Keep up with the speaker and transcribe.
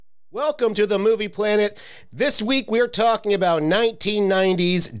Welcome to the Movie Planet. This week we're talking about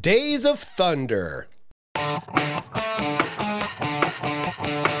 1990's Days of Thunder.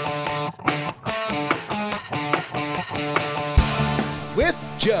 With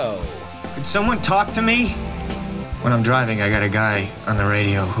Joe. Could someone talk to me? When I'm driving, I got a guy on the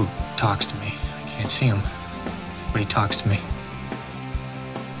radio who talks to me. I can't see him, but he talks to me.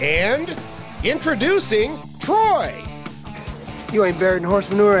 And introducing Troy. You ain't buried in horse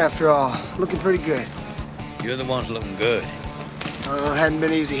manure after all. Looking pretty good. You're the ones looking good. Hadn't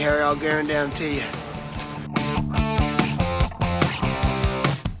been easy, Harry. I'll guarantee you.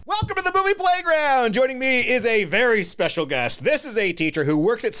 Welcome to the Movie Playground. Joining me is a very special guest. This is a teacher who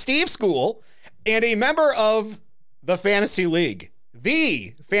works at Steve's school and a member of the Fantasy League,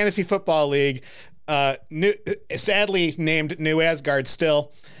 the Fantasy Football League, sadly named New Asgard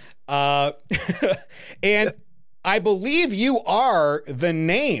still. And I believe you are the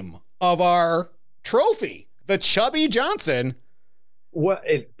name of our trophy, the Chubby Johnson. Well,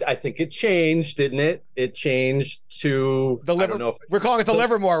 I think it changed, didn't it? It changed to the Livermore. We're calling it the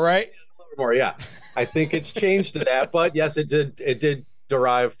Livermore, right? Livermore, yeah. I think it's changed to that, but yes, it did. It did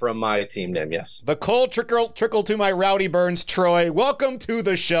derive from my team name. Yes. The cold trickle to my Rowdy Burns. Troy, welcome to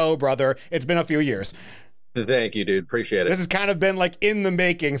the show, brother. It's been a few years. Thank you, dude. Appreciate it. This has kind of been like in the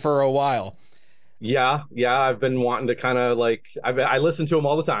making for a while. Yeah. I've been wanting to kind of like I listen to them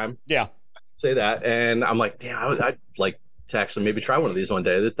all the time. Yeah. Say that, and I'm like, damn, I'd like to actually maybe try one of these one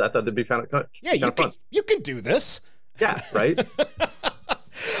day. I thought that'd be kind of fun. You can do this. Yeah, right.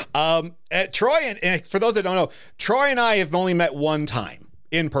 Troy and for those that don't know, Troy and I have only met one time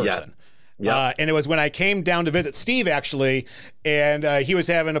in person. Yeah. And it was when I came down to visit Steve, actually, and he was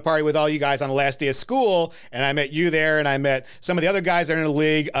having a party with all you guys on the last day of school, and I met you there, and I met some of the other guys that are in the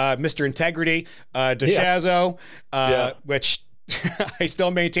league, Mr. Integrity, DeShazo, which I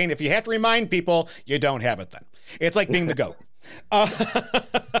still maintain, if you have to remind people, you don't have it then. It's like being the GOAT.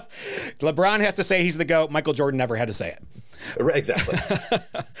 LeBron has to say he's the GOAT. Michael Jordan never had to say it. Exactly.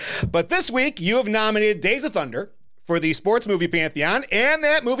 But this week, you have nominated Days of Thunder for the Sports Movie Pantheon, and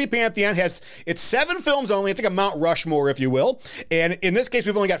that movie Pantheon it's 7 films only. It's like a Mount Rushmore, if you will. And in this case,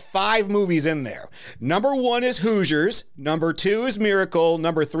 we've only got 5 movies in there. Number 1 is Hoosiers. Number 2 is Miracle.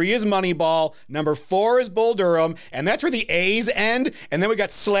 Number 3 is Moneyball. Number 4 is Bull Durham. And that's where the A's end. And then we got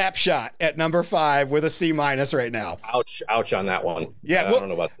Slapshot at number 5 with a C- right now. Ouch on that one. Yeah. I don't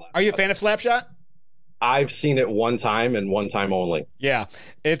know about Slapshot. Are you a fan of Slapshot? I've seen it one time and one time only. Yeah.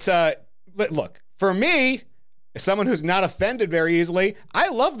 It's, look, for me, as someone who's not offended very easily, I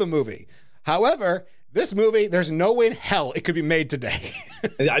love the movie. However, this movie, there's no way in hell it could be made today.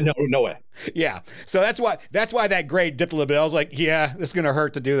 No way. Yeah. So that's why that grade dipped a little bit. I was like, yeah, this is going to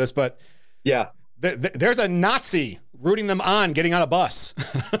hurt to do this. But yeah, there's a Nazi rooting them on getting on a bus.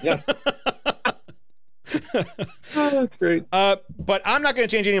 Yeah. Oh, that's great. But I'm not going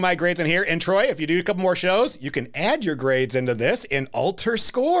to change any of my grades in here. And Troy, if you do a couple more shows, you can add your grades into this and alter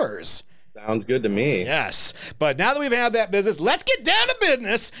scores. Sounds good to me. Yes. But now that we've had that business, let's get down to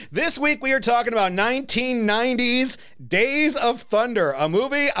business. This week we are talking about 1990's Days of Thunder, a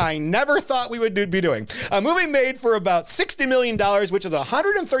movie I never thought we would be doing. A movie made for about $60 million, which is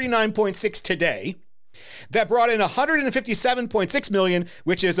 $139.6 today. That brought in $157.6 million,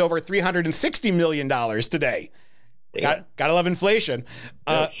 which is over $360 million today. Gotta love inflation.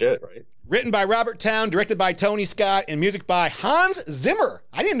 Shit, right? Written by Robert Towne, directed by Tony Scott, and music by Hans Zimmer.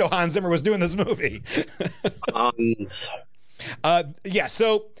 I didn't know Hans Zimmer was doing this movie.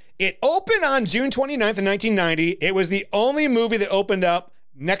 So it opened on June 29th of 1990. It was the only movie that opened up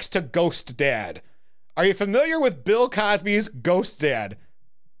next to Ghost Dad. Are you familiar with Bill Cosby's Ghost Dad?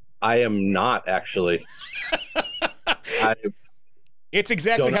 I am not, actually. It's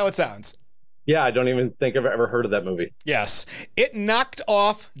exactly how it sounds. Yeah, I don't even think I've ever heard of that movie. Yes. It knocked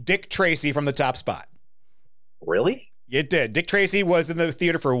off Dick Tracy from the top spot. Really? It did. Dick Tracy was in the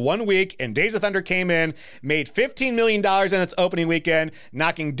theater for 1 week, and Days of Thunder came in, made $15 million in its opening weekend,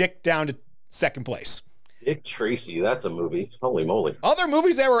 knocking Dick down to second place. Dick Tracy, that's a movie. Holy moly. Other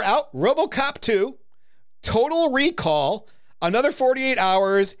movies that were out, RoboCop 2, Total Recall, Another 48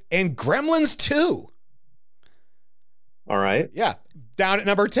 Hours, and Gremlins 2. All right. Yeah. Down at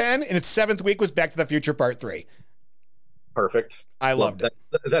number 10, in its 7th week was Back to the Future Part 3. Perfect. I loved it.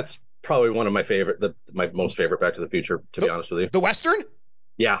 That's probably one of my favorite, my most favorite Back to the Future, to be honest with you. The Western?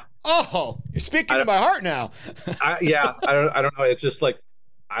 Yeah. Oh, you're speaking to my heart now. I don't know. It's just like,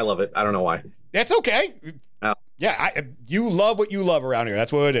 I love it. I don't know why. That's okay. Yeah, you love what you love around here.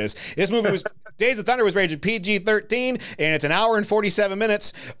 That's what it is. This movie was Days of Thunder was rated PG-13, and it's an hour and 47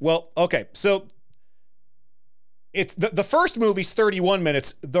 minutes. Well, okay, so it's the first movie's 31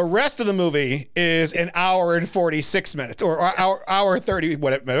 minutes. The rest of the movie is an hour and 46 minutes, or hour 30,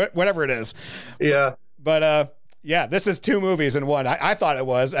 whatever it is. Yeah. But yeah, this is 2 movies in one. I thought it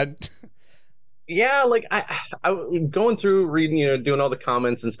was. And yeah, like I going through reading, doing all the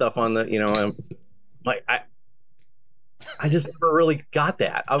comments and stuff on the, like I just never really got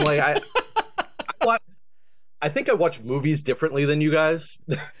that. I'm like, I think I watch movies differently than you guys.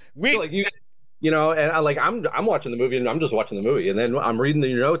 Like and I'm watching the movie and I'm just watching the movie, and then I'm reading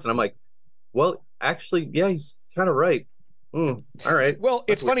your notes and I'm like, well, actually, yeah, he's kind of right. All right. Well,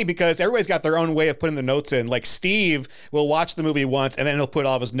 it's funny because everybody's got their own way of putting the notes in. Like Steve will watch the movie once and then he'll put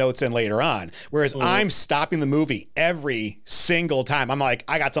all of his notes in later on. Whereas I'm stopping the movie every single time. I'm like,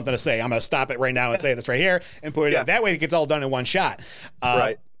 I got something to say. I'm going to stop it right now and say this right here and put it in. That way it gets all done in one shot.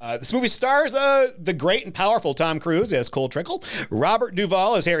 Right. This movie stars the great and powerful Tom Cruise as Cole Trickle, Robert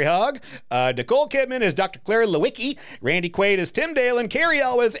Duvall as Harry Hogg, Nicole Kidman as Dr. Claire Lewicki, Randy Quaid as Tim Dale, and Cary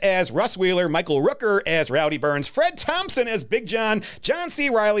Elwes as Russ Wheeler, Michael Rooker as Rowdy Burns, Fred Thompson as Big John, John C.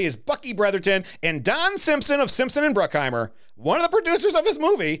 Reilly as Bucky Bretherton, and Don Simpson of Simpson and Bruckheimer, one of the producers of this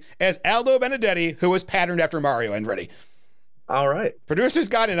movie, as Aldo Benedetti, who was patterned after Mario Andretti. All right. Producers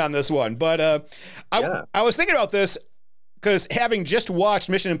got in on this one, but I was thinking about this, because having just watched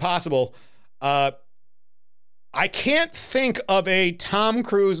Mission Impossible, I can't think of a Tom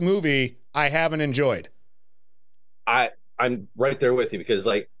Cruise movie I haven't enjoyed. I'm right there with you, because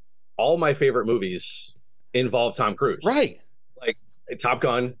like all my favorite movies involve Tom Cruise. Right. Like Top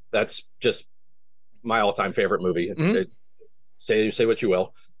Gun, that's just my all-time favorite movie. Mm-hmm. Say what you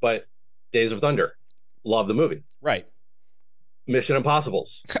will, but Days of Thunder, love the movie. Right. Mission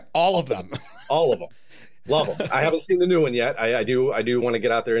Impossibles. All of them. All of them. Love them. I haven't seen the new one yet. I do want to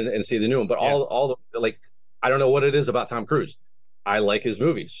get out there and see the new one. But all the, like, I don't know what it is about Tom Cruise. I like his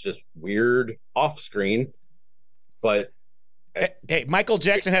movies. Just weird off screen. But hey, Michael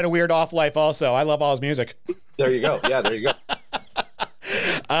Jackson had a weird off life also. I love all his music. There you go. Yeah, there you go.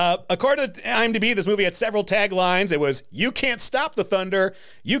 According to IMDb, this movie had several taglines. It was, "You can't stop the thunder,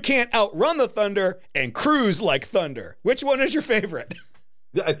 you can't outrun the thunder, and cruise like thunder." Which one is your favorite?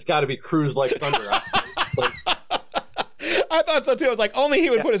 It's got to be Cruise Like Thunder. I thought so too. I was like, only he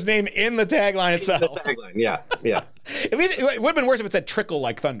would put his name in the tagline itself. The tagline, yeah. At least it would have been worse if it said "Trickle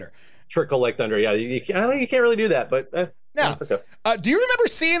Like Thunder." Trickle Like Thunder, yeah. You can't really do that, but now, okay. Do you remember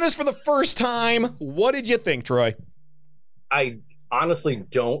seeing this for the first time? What did you think, Troy? I honestly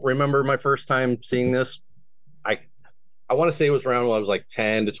don't remember my first time seeing this. I want to say it was around when I was like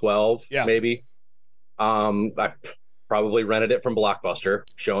 10 to 12, maybe. I probably rented it from Blockbuster,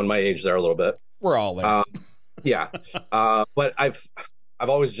 showing my age there a little bit. We're all there. But I've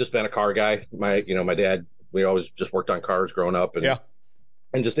always just been a car guy. My dad, we always just worked on cars growing up,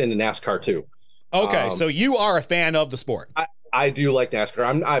 and just into NASCAR too. Okay, so you are a fan of the sport. I do like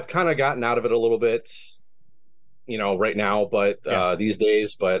NASCAR. I've kind of gotten out of it a little bit, right now, but these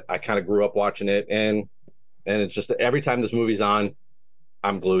days. But I kind of grew up watching it, and it's just every time this movie's on,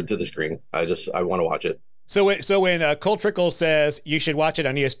 I'm glued to the screen. I want to watch it. So when Cole Trickle says you should watch it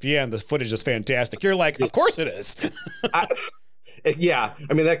on ESPN, the footage is fantastic, you're like, of course it is. I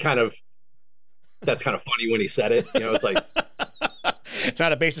mean, that's kind of funny when he said it. It's like, it's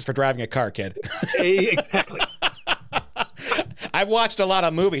not a basis for driving a car, kid. Exactly. I've watched a lot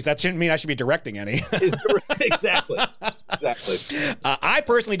of movies. That shouldn't mean I should be directing any. Exactly. I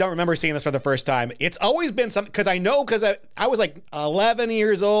personally don't remember seeing this for the first time. It's always been something, because I was like 11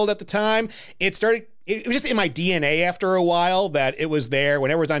 years old at the time. It was just in my DNA after a while that it was there.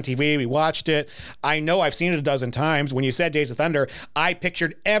 Whenever it was on TV, we watched it. I know I've seen it a dozen times. When you said Days of Thunder, I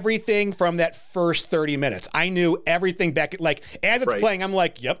pictured everything from that first 30 minutes. I knew everything back, like, as it's playing, I'm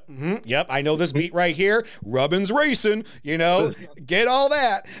like, yep, I know this beat right here. Rubbin's racing, get all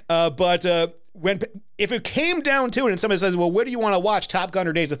that. But if it came down to it and somebody says, well, what do you want to watch, Top Gun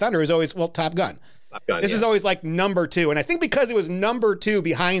or Days of Thunder? It was always, well, Top Gun. This is always like number 2. And I think because it was number 2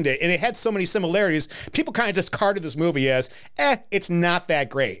 behind it and it had so many similarities, people kind of discarded this movie as, it's not that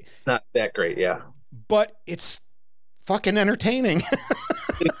great. It's not that great, yeah. But it's fucking entertaining.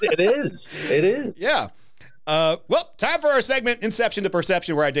 It is. It is. Yeah. Well, time for our segment, Inception to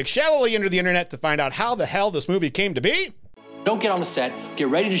Perception, where I dig shallowly into the internet to find out how the hell this movie came to be. Don't get on the set, get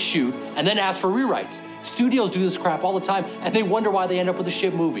ready to shoot, and then ask for rewrites. Studios do this crap all the time, and they wonder why they end up with a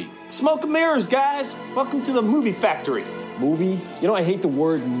shit movie. Smoke and mirrors, guys. Welcome to the movie factory. Movie? I hate the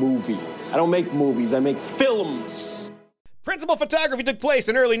word movie. I don't make movies, I make films. Principal photography took place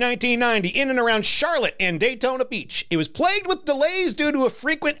in early 1990 in and around Charlotte and Daytona Beach. It was plagued with delays due to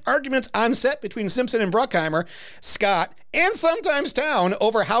frequent arguments on set between Simpson and Bruckheimer, Scott, and sometimes Town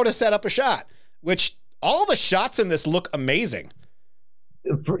over how to set up a shot, which all the shots in this look amazing.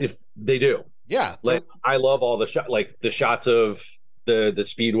 If they do. Yeah. Like, I love all the shots of the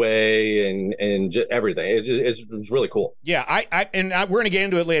speedway and everything. It's really cool. Yeah, we're going to get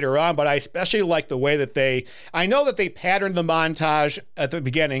into it later on, but I especially like the way that I know that they patterned the montage at the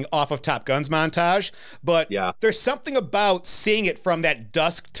beginning off of Top Gun's montage, but there's something about seeing it from that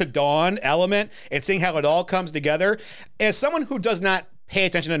dusk to dawn element and seeing how it all comes together. As someone who does not pay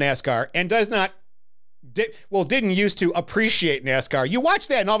attention to NASCAR and didn't used to appreciate NASCAR, you watch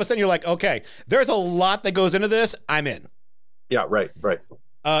that and all of a sudden you're like, okay, there's a lot that goes into this. I'm in. Yeah, right.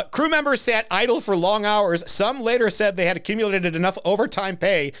 Crew members sat idle for long hours. Some later said they had accumulated enough overtime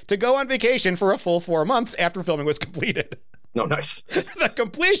pay to go on vacation for a full 4 months after filming was completed. No, nice. The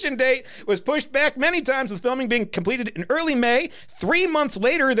completion date was pushed back many times, with filming being completed in early May, 3 months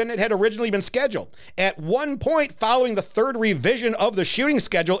later than it had originally been scheduled. At one point, following the third revision of the shooting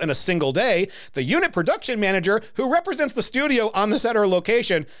schedule in a single day, the unit production manager, who represents the studio on the set or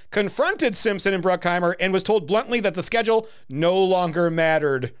location, confronted Simpson and Bruckheimer and was told bluntly that the schedule no longer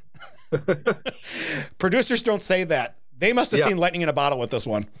mattered. Producers don't say that. They must have seen lightning in a bottle with this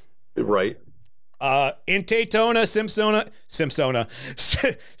one. Right. In Daytona, Simpson and Bruckheimer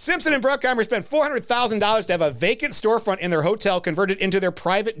spent $400,000 to have a vacant storefront in their hotel converted into their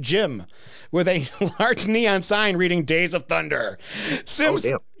private gym with a large neon sign reading Days of Thunder.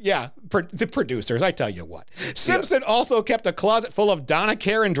 The producers, I tell you what. Simpson also kept a closet full of Donna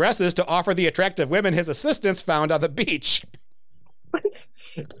Karan dresses to offer the attractive women his assistants found on the beach. What?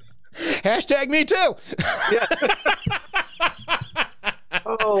 Hashtag me too. Yeah.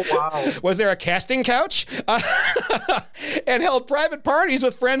 Oh, wow. Was there a casting couch? And held private parties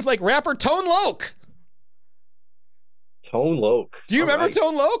with friends like rapper Tone Loc. Tone Loc. Do you remember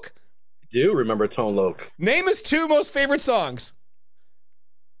Tone Loc? I do remember Tone Loc. Name his 2 most favorite songs.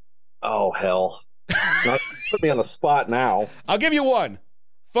 Oh, hell. Put me on the spot now. I'll give you one.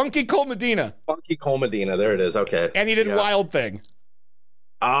 Funky Cold Medina. Funky Cold Medina. There it is. Okay. And he did Wild Thing.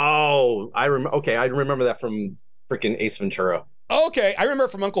 Oh, I remember. Okay, I remember that from freaking Ace Ventura. Okay, I remember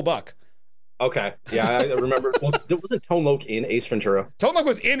it from Uncle Buck. Okay, yeah, I remember. Wasn't Tone Loc in Ace Ventura? Tone Loc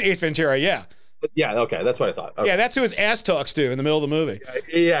was in Ace Ventura, yeah. Yeah, okay, that's what I thought. Okay. Yeah, that's who his ass talks to in the middle of the movie.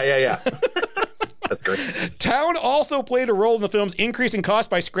 Yeah. That's great. Town also played a role in the film's increasing cost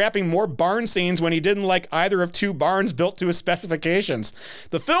by scrapping more barn scenes when he didn't like either of 2 barns built to his specifications.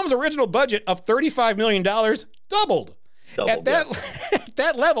 The film's original budget of $35 million doubled. At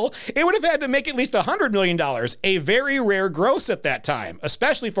that level, it would have had to make at least $100 million, a very rare gross at that time,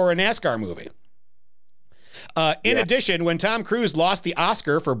 especially for a NASCAR movie. In addition, when Tom Cruise lost the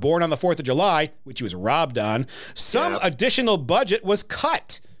Oscar for Born on the 4th of July, which he was robbed on, some additional budget was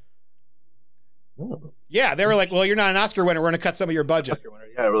cut. Yeah, they were like, well, you're not an Oscar winner. We're going to cut some of your budget.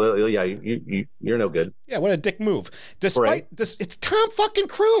 Yeah, you're no good. Yeah, what a dick move. Despite this, it's Tom fucking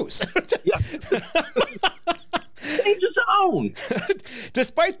Cruise. Change his own.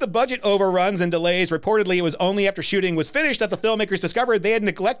 Despite the budget overruns and delays, reportedly it was only after shooting was finished that the filmmakers discovered they had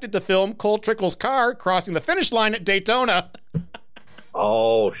neglected to film Cole Trickle's car crossing the finish line at Daytona.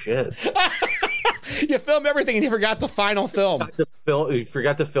 Oh, shit. You filmed everything and you forgot the final film. You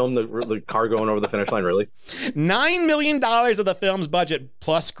forgot to film the car going over the finish line, really? $9 million of the film's budget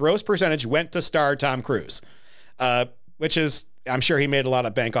plus gross percentage went to star Tom Cruise, which is, I'm sure he made a lot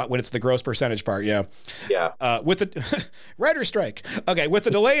of bank on when it's the gross percentage part, yeah. With the writer's strike. Okay, with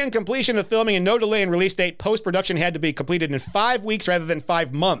the delay in completion of filming and no delay in release date, post-production had to be completed in 5 weeks rather than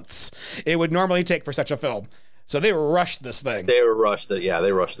 5 months. It would normally take for such a film. So they rushed this thing. They rushed it. Yeah,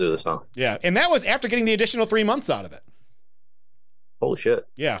 they rushed through this, huh? Yeah, and that was after getting the additional 3 months out of it. Holy shit.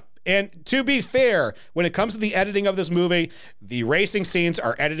 Yeah. And to be fair, when it comes to the editing of this movie, the racing scenes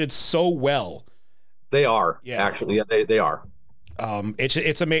are edited so well. They are. Yeah. Actually, yeah, they are.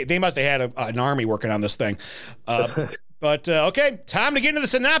 It's amazing. They must have had an army working on this thing. But okay, time to get into the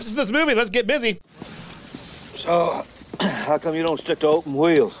synopsis of this movie. Let's get busy. So, how come you don't stick to open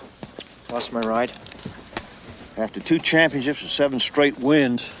wheels? Lost my ride. After 2 championships and 7 straight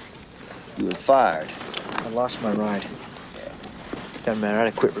wins, you were fired. I lost my ride. Doesn't matter, I'd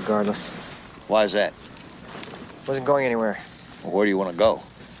have quit regardless. Why is that? Wasn't going anywhere. Well, where do you want to go?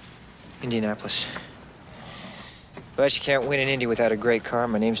 Indianapolis. But you can't win in Indy without a great car.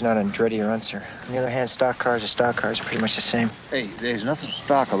 My name's not Andretti or Unser. On the other hand, stock cars are pretty much the same. Hey, there's nothing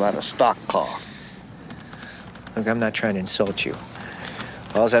stock about a stock car. Look, I'm not trying to insult you.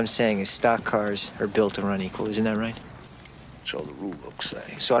 All I'm saying is stock cars are built to run equal. Isn't that right? So the rule books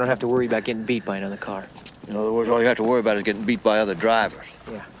say. So I don't have to worry about getting beat by another car. In other words, all you have to worry about is getting beat by other drivers.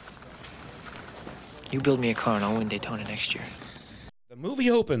 Yeah. You build me a car and I'll win Daytona next year. The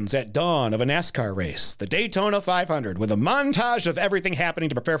movie opens at dawn of a NASCAR race, the Daytona 500, with a montage of everything happening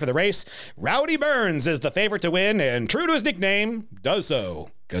to prepare for the race. Rowdy Burns is the favorite to win, and true to his nickname, does so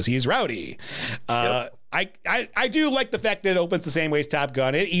because he's rowdy. Yep. I do like the fact that it opens the same way as Top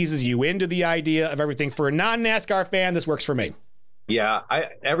Gun. It eases you into the idea of everything. For a non-NASCAR fan, this works for me. Yeah,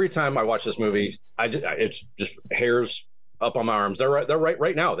 every time I watch this movie, it's just hairs up on my arms. They're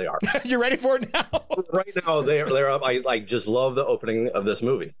right now. They are. You're ready for it now? Right now, they're up. I just love the opening of this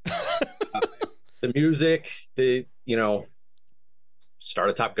movie. The music, start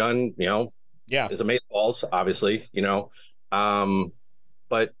of Top Gun, yeah, is amazing. Balls, obviously,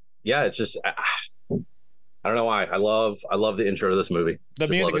 but yeah, it's just I don't know why I love the intro to this movie. The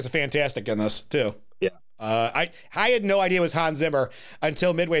music is fantastic in this too. Yeah. I had no idea it was Hans Zimmer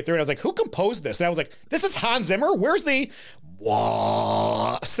until midway through, and I was like, who composed this? And I was like, this is Hans Zimmer? Where's the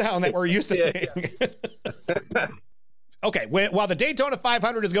wah sound that we're used to seeing? Okay, while the Daytona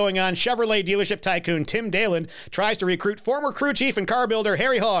 500 is going on, Chevrolet dealership tycoon Tim Dalen tries to recruit former crew chief and car builder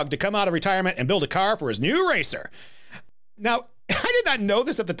Harry Hogg to come out of retirement and build a car for his new racer. Now, I did not know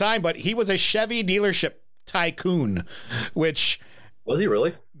this at the time, but he was a Chevy dealership tycoon, which... Was he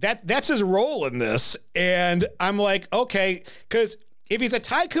really? That's his role in this. And I'm like, okay, because if he's a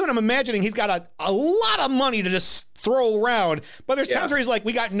tycoon, I'm imagining he's got a lot of money to just throw around. But there's times where he's like,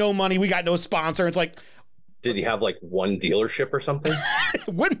 we got no money, we got no sponsor. It's like... Did he have like one dealership or something?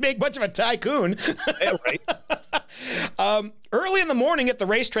 Wouldn't make much of a tycoon. Yeah, right. Early in the morning at the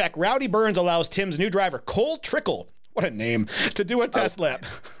racetrack, Rowdy Burns allows Tim's new driver, Cole Trickle, what a name, to do a test lap.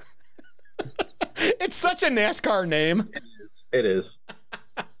 It's such a NASCAR name. It is.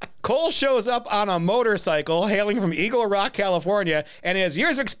 Cole shows up on a motorcycle hailing from Eagle Rock, California, and has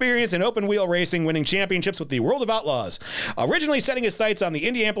years of experience in open-wheel racing, winning championships with the World of Outlaws. Originally setting his sights on the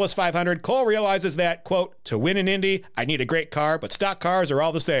Indianapolis 500, Cole realizes that, quote, to win in Indy, I need a great car, but stock cars are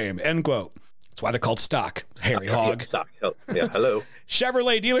all the same, end quote. That's why they're called stock, Harry Hogg. Stock. Yeah, hello.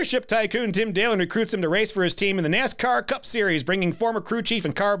 Chevrolet dealership tycoon Tim Dalen recruits him to race for his team in the NASCAR Cup Series, bringing former crew chief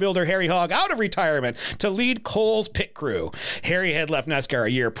and car builder Harry Hogg out of retirement to lead Cole's pit crew. Harry had left NASCAR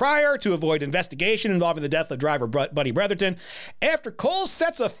a year prior to avoid investigation involving the death of driver Buddy Bretherton. After Cole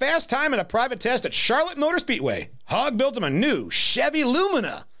sets a fast time in a private test at Charlotte Motor Speedway, Hogg builds him a new Chevy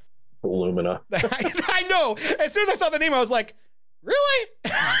Lumina. Lumina. I know. As soon as I saw the name, I was like, really?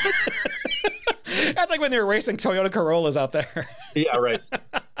 That's like when they were racing Toyota Corollas out there. Yeah, right.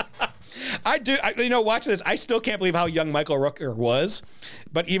 Watching this, I still can't believe how young Michael Rooker was.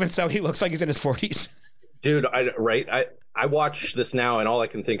 But even so, he looks like he's in his 40s. Dude, I watch this now, and all I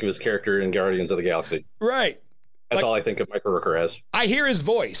can think of his character in Guardians of the Galaxy. Right. That's all I think of Michael Rooker as. I hear his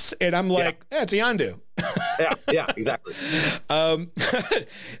voice, and I'm like, it's Yondu. Yeah, exactly.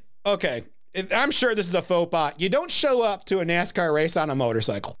 Okay. I'm sure this is a faux pas. You don't show up to a NASCAR race on a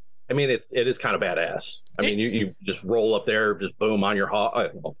motorcycle. I mean, it is kind of badass. I mean, you just roll up there, just boom on your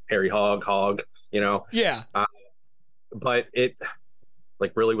Harry Hogg, Yeah. But it,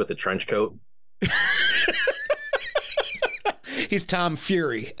 like, really with the trench coat. He's Tom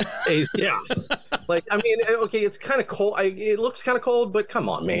Fury. Yeah. Like, I mean, okay, it's kind of cold. It looks kind of cold, but come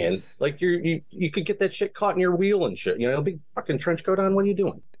on, man. Like, you could get that shit caught in your wheel and shit. A big fucking trench coat on. What are you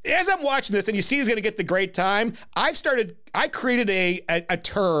doing? As I'm watching this and you see he's going to get the great time, I created a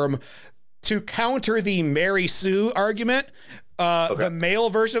term to counter the Mary Sue argument. The male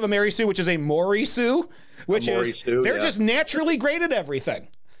version of a Mary Sue, which is a Maury Sue, they're just naturally great at everything.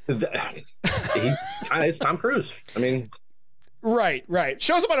 It's Tom Cruise. I mean, right.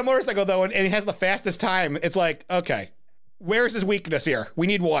 Shows up on a motorcycle though, and he has the fastest time. It's like, okay, where's his weakness here? We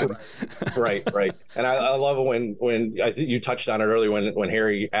need one. Right. And I love it when I think you touched on it earlier when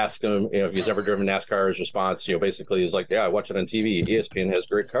Harry asked him if he's ever driven NASCAR. His response, basically is like, yeah, I watch it on TV. ESPN has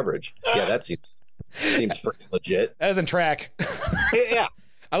great coverage. Yeah, that seems freaking legit. That doesn't track. Yeah.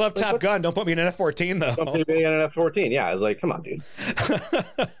 I love Top Gun. Don't put me in an F-14 though. Don't put me in an F-14. Yeah, I was like, come on, dude.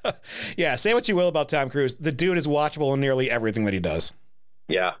 Yeah, say what you will about Tom Cruise. The dude is watchable in nearly everything that he does.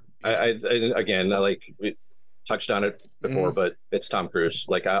 Yeah, I we touched on it before, but it's Tom Cruise.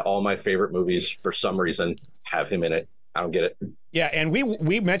 Like, all my favorite movies, for some reason, have him in it. I don't get it. Yeah, and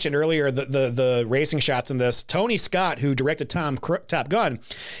we mentioned earlier the racing shots in this. Tony Scott, who directed Top Gun,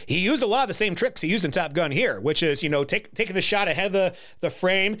 he used a lot of the same tricks he used in Top Gun here, which is, taking the shot ahead of the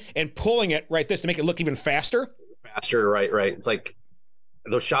frame and pulling it right this to make it look even faster. Right. It's like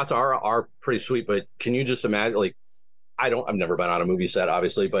those shots are pretty sweet, but can you just imagine? Like, I've never been on a movie set,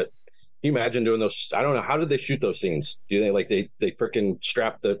 obviously, but can you imagine doing those? I don't know. How did they shoot those scenes? Do you think like they freaking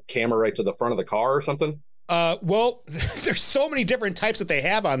strap the camera right to the front of the car or something? Well, there's so many different types that they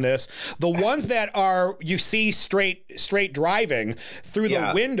have on this. The ones that are you see straight driving through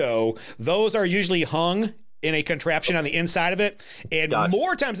the window, those are usually hung in a contraption on the inside of it. And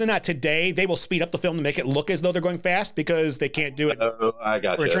more times than not today, they will speed up the film to make it look as though they're going fast because they can't do it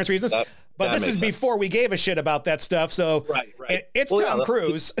for insurance reasons. But this is before we gave a shit about that stuff. So it's Tom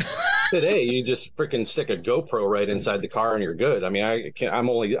Cruise. Today, you just freaking stick a GoPro right inside the car and you're good. I mean,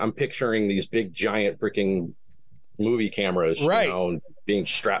 I'm picturing these big, giant freaking movie cameras, being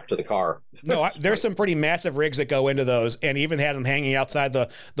strapped to the car. No, there's some pretty massive rigs that go into those, and even had them hanging outside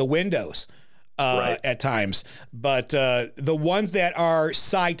the windows. At times, but the ones that are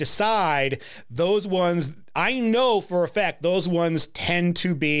side to side, those ones I know for a fact, those ones tend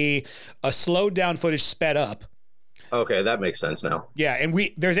to be a slowed down footage sped up. Okay, that makes sense now. Yeah, and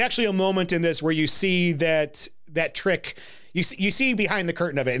there's actually a moment in this where you see that trick. You see behind the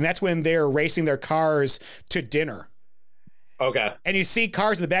curtain of it, and that's when they're racing their cars to dinner. Okay. And you see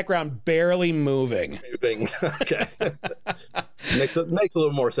cars in the background barely moving. Okay. makes a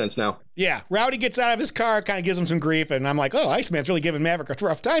little more sense now. Yeah. Rowdy gets out of his car, kind of gives him some grief, and I'm like, oh, Iceman's really giving Maverick a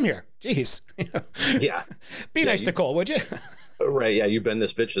rough time here. Jeez. Yeah. Be nice to Cole, would you? Right. Yeah. You bend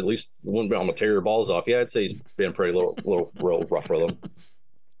this bitch, at least wouldn't be able to tear your balls off. Yeah. I'd say he's been pretty real rough for them.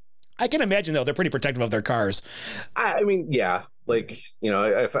 I can imagine, though, they're pretty protective of their cars. I mean, yeah. Like,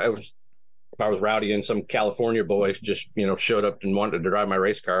 if I was Rowdy and some California boy just, showed up and wanted to drive my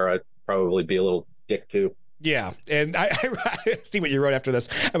race car, I'd probably be a little dick too. Yeah. And I see what you wrote after this.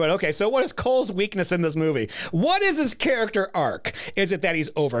 I went, okay, so what is Cole's weakness in this movie? What is his character arc? Is it that he's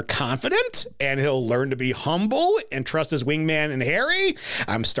overconfident and he'll learn to be humble and trust his wingman and Harry?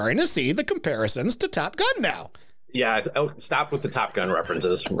 I'm starting to see the comparisons to Top Gun now. Yeah. Stop with the Top Gun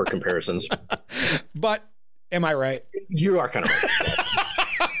references or comparisons. But am I right? You are kind of right.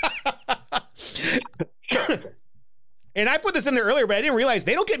 Sure. And I put this in there earlier, but I didn't realize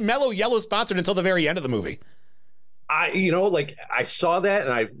they don't get Mellow Yellow sponsored until the very end of the movie. I saw that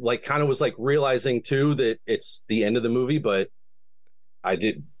and I kind of was realizing too that it's the end of the movie, but I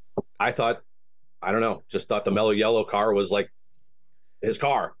thought the Mellow Yellow car was his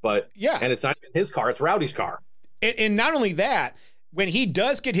car, but yeah, and it's not his car, it's Rowdy's car. And not only that, when he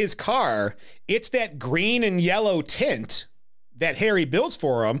does get his car, it's that green and yellow tint that Harry builds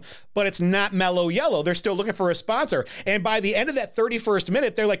for him, but it's not Mellow Yellow. They're still looking for a sponsor. And by the end of that 31st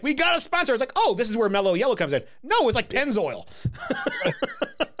minute, they're like, we got a sponsor. It's like, oh, this is where Mellow Yellow comes in. No, it's like Pennzoil.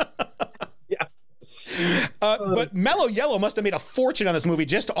 Yeah. But Mellow Yellow must have made a fortune on this movie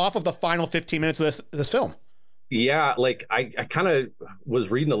just off of the final 15 minutes of this film. Yeah, I kind of was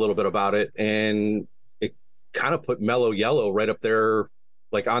reading a little bit about it, and it kind of put Mellow Yellow right up there,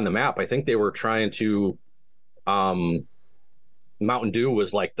 on the map. I think they were trying to Mountain Dew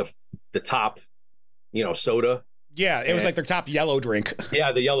was the top, soda. Yeah, it was their top yellow drink.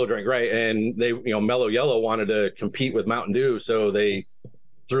 Yeah, the yellow drink, right? And they, Mellow Yellow wanted to compete with Mountain Dew, so they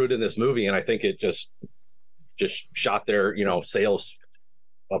threw it in this movie, and I think it just shot their, sales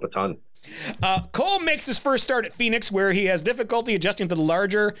up a ton. Cole makes his first start at Phoenix, where he has difficulty adjusting to the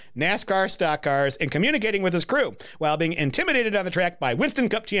larger NASCAR stock cars and communicating with his crew while being intimidated on the track by Winston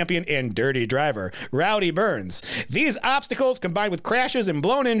Cup champion and dirty driver Rowdy Burns. These obstacles, combined with crashes and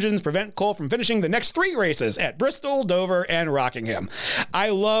blown engines, prevent Cole from finishing the next 3 races at Bristol, Dover, and Rockingham. I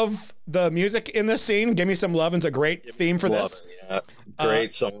love the music in this scene. Give Me Some Lovin's a great theme for this. Yeah,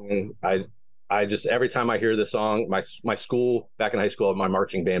 great song. I just, every time I hear this song, my school back in high school, my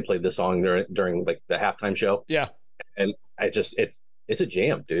marching band played this song during the halftime show. Yeah. And it's a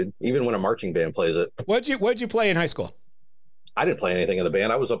jam, dude. Even when a marching band plays it. What'd you play in high school? I didn't play anything in the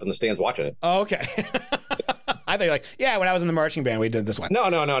band. I was up in the stands watching it. Oh, okay. I thought when I was in the marching band, we did this one. No.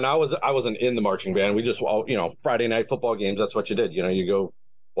 I wasn't in the marching band. We just, Friday night football games. That's what you did. You go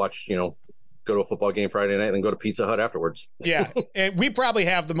watch, go to a football game Friday night and then go to Pizza Hut afterwards. Yeah. And we probably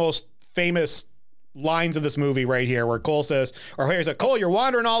have the most famous lines of this movie right here, where Cole says, or Harry says, Cole, you're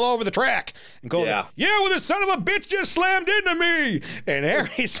wandering all over the track. And Cole, yeah, well, the son of a bitch just slammed into me. And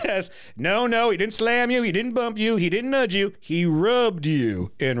Harry says, no, he didn't slam you. He didn't bump you. He didn't nudge you. He rubbed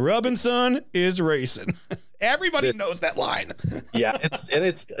you. And rubbing, son, is racing. Everybody knows that line. Yeah,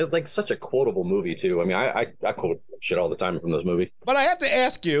 it's such a quotable movie too. I mean, I quote shit all the time from this movie. But I have to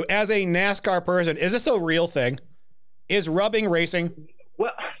ask you, as a NASCAR person, is this a real thing? Is rubbing racing?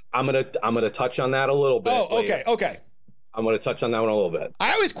 Well, I'm gonna touch on that a little bit. Oh, okay, okay. I'm gonna touch on that one a little bit.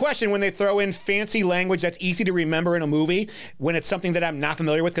 I always question when they throw in fancy language that's easy to remember in a movie when it's something that I'm not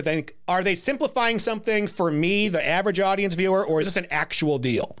familiar with. Because I think, are they simplifying something for me, the average audience viewer, or is this an actual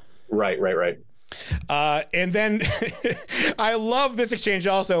deal? Right. And then I love this exchange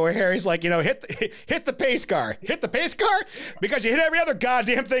also where Harry's like, hit the pace car. Hit the pace car? Because you hit every other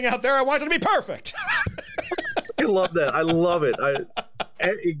goddamn thing out there. I want it to be perfect. I love that. I love it.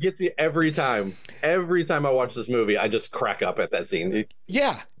 It gets me every time. Every time I watch this movie, I just crack up at that scene.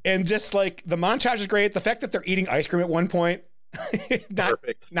 Yeah. And just like the montage is great. The fact that they're eating ice cream at one point,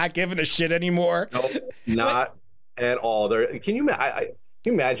 not giving a shit anymore. Nope, not at all. Can you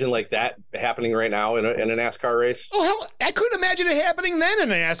imagine like that happening right now in a NASCAR race? Oh, hell, I couldn't imagine it happening then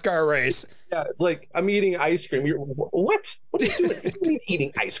in a NASCAR race. Yeah, it's like, I'm eating ice cream. What? What are you doing? What are you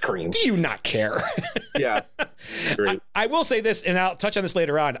eating ice cream? Do you not care? Yeah. Great. I will say this, and I'll touch on this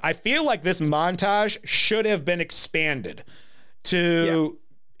later on. I feel like this montage should have been expanded to,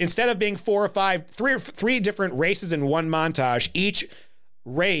 instead of being three different races in one montage, each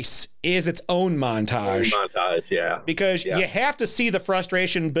race is its own montage. Yeah. Because you have to see the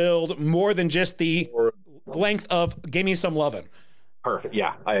frustration build more than just the length of "Give Me Some Lovin'." Perfect.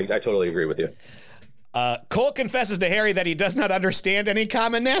 Yeah, I totally agree with you. Cole confesses to Harry that he does not understand any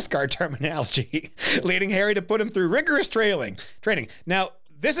common NASCAR terminology, leading Harry to put him through rigorous training. Now,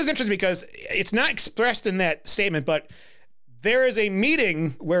 this is interesting because it's not expressed in that statement, but there is a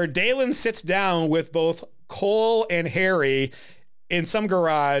meeting where Dalen sits down with both Cole and Harry in some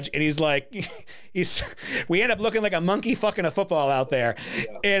garage, and he's like, we end up looking like a monkey fucking a football out there.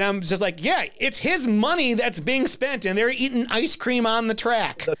 Yeah. And I'm just like, yeah, it's his money that's being spent, and they're eating ice cream on the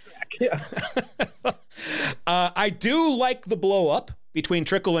track. Yeah. I do like the blow up between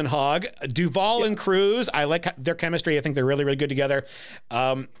Trickle and Hogg. Duvall and Cruz, I like their chemistry. I think they're really, really good together.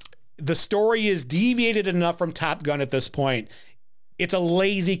 The story is deviated enough from Top Gun at this point. It's a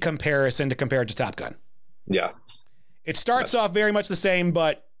lazy comparison to compare it to Top Gun. Yeah. It starts off very much the same,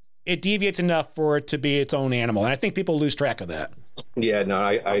 but it deviates enough for it to be its own animal. And I think people lose track of that. Yeah, no,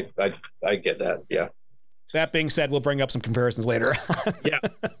 I get that. Yeah. That being said, we'll bring up some comparisons later.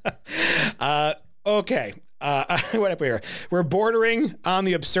 Yeah. Okay. What up here? We're bordering on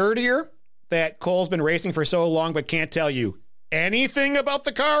the absurd here that Cole's been racing for so long, but can't tell you anything about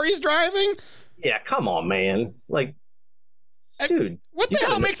the car he's driving. Yeah, come on, man. Like, dude. What the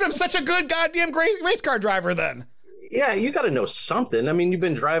hell makes him such a good goddamn race car driver then? Yeah, you got to know something. I mean, you've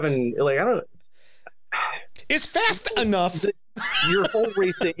been driving, like, I don't. It's fast enough. Your whole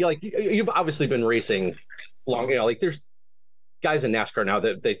racing, you've obviously been racing long. Like there's guys in NASCAR now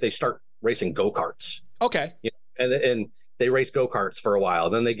that they start racing go-karts. Okay. And they race go-karts for a while.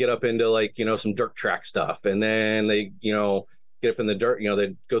 Then they get up into some dirt track stuff, and then they get up in the dirt.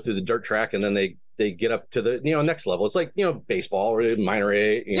 They go through the dirt track, and then they get up to the next level. It's like baseball or minor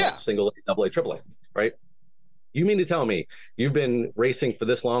A, single A, double A, triple A, right? You mean to tell me you've been racing for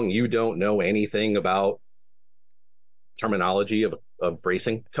this long, you don't know anything about terminology of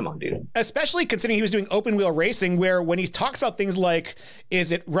racing? Come on, dude. Especially considering he was doing open wheel racing, where when he talks about things like,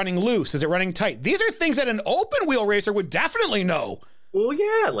 is it running loose? Is it running tight? These are things that an open wheel racer would definitely know. Well,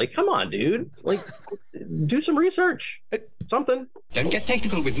 yeah, like, come on, dude. Like, do some research. Something. Don't get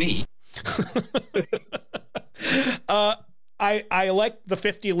technical with me. I like the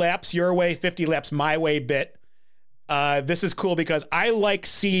 50 laps your way, 50 laps my way bit. This is cool because I like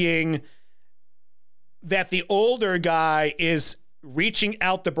seeing that the older guy is reaching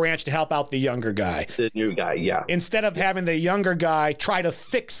out the branch to help out the younger guy. The new guy, yeah. Instead of having the younger guy try to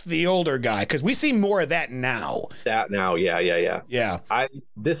fix the older guy, because we see more of that now. Yeah. I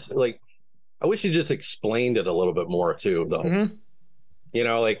wish you just explained it a little bit more too, though. Mm-hmm.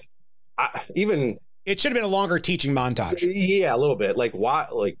 It should have been a longer teaching montage. Yeah, a little bit. Like, why?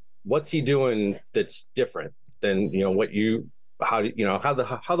 Like, what's he doing that's different than how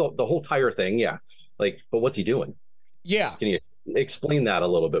the whole tire thing? Yeah. Like, but what's he doing? Yeah. Can you explain that a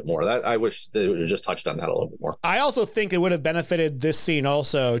little bit more? That I wish they would have just touched on that a little bit more. I also think it would have benefited this scene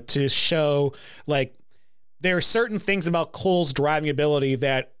also to show, like, there are certain things about Cole's driving ability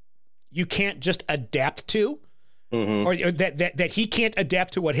that you can't just adapt to. Mm-hmm. Or that he can't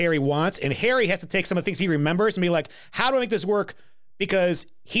adapt to what Harry wants, and Harry has to take some of the things he remembers and be like, how do I make this work? Because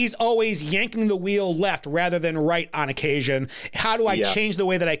he's always yanking the wheel left rather than right on occasion. How do I change the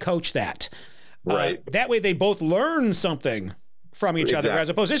way that I coach that? Right. That way they both learn something from each other, as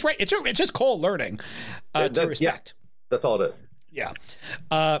opposed to it's just Cole learning to respect. Yeah. That's all it is.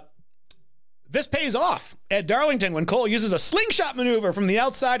 Yeah. This pays off at Darlington when Cole uses a slingshot maneuver from the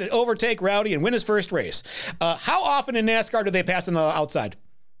outside to overtake Rowdy and win his first race. How often in NASCAR do they pass on the outside?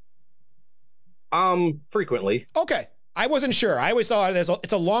 Frequently. Okay. I wasn't sure. I always saw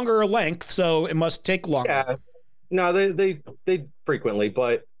it's a longer length, so it must take longer. Yeah. No, they frequently,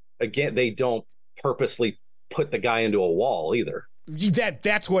 but again, they don't purposely put the guy into a wall either.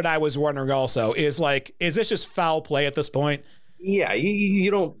 That's what I was wondering also, is this just foul play at this point? Yeah, you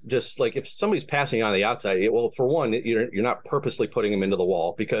don't just like, if somebody's passing on the outside, well, for one, you're not purposely putting them into the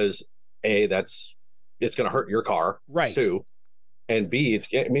wall, because it's going to hurt your car, right? Too, and B,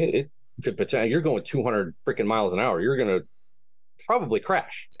 it could potentially, you're going 200 freaking miles an hour, you're going to probably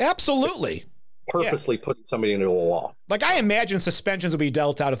crash. Absolutely. Purposely putting somebody into a wall. Like, I imagine suspensions would be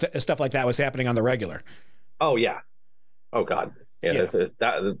dealt out if stuff like that was happening on the regular. Oh yeah. Oh God. Yeah.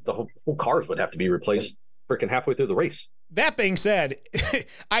 The whole cars would have to be replaced freaking halfway through the race. That being said,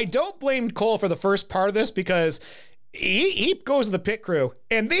 I don't blame Cole for the first part of this, because he goes to the pit crew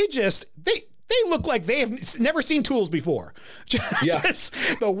and they look like they have never seen tools before. Just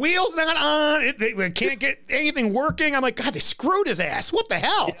the wheels not on. They can't get anything working. I'm like, God, they screwed his ass. What the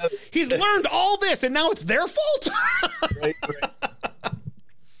hell? Yeah. He's learned all this and now it's their fault. Right.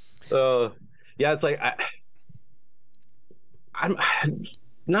 Yeah, it's like, I'm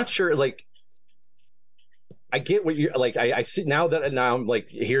not sure. Like, I get what you like. I see now I'm like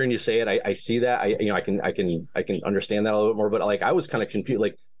hearing you say it. I see that. I can understand that a little bit more. But like, I was kind of confused.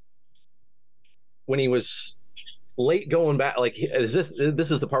 Like, when he was late going back, like, this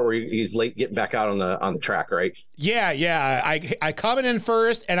is the part where he's late getting back out on the track, right? Yeah. I coming in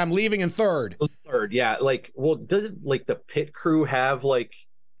first and I'm leaving in third. Yeah. Like, well, does it, like, the pit crew have like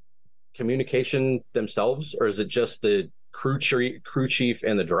communication themselves, or is it just the crew chief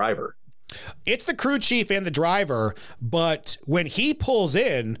and the driver? It's the crew chief and the driver, but when he pulls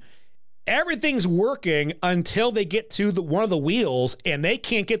in, everything's working until they get to one of the wheels and they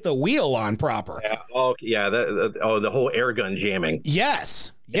can't get the wheel on proper. Yeah. Oh, yeah. The whole air gun jamming.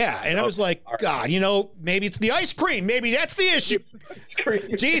 Yes. Yeah. And I was like, God, maybe it's the ice cream. Maybe that's the issue.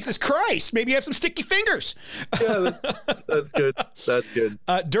 Jesus Christ. Maybe you have some sticky fingers. Yeah, that's good. That's good.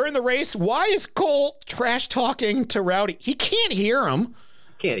 During the race, why is Cole trash talking to Rowdy? He can't hear him.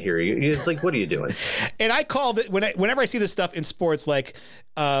 Can't hear you. It's like, what are you doing? And I call it whenever I see this stuff in sports, like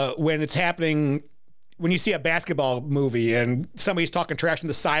when it's happening, when you see a basketball movie and somebody's talking trash on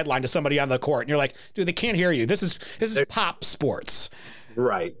the sideline to somebody on the court, and you're like, dude, they can't hear you. This is pop sports,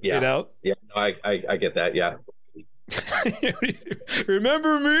 right? Yeah, Yeah, no, I get that. Yeah.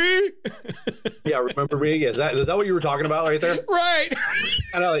 Remember me? Yeah, remember me. Is that what you were talking about right there? Right.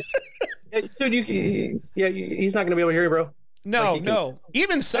 I know, like, hey, dude, he's not gonna be able to hear you, bro. No.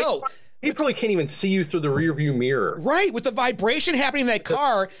 Even so, he probably can't even see you through the rearview mirror. Right, with the vibration happening in that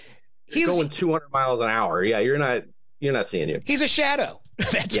car, he's going 200 miles an hour. Yeah, you're not seeing you. He's a shadow.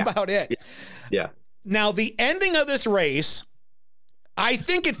 That's about it. Yeah. Now, the ending of this race, I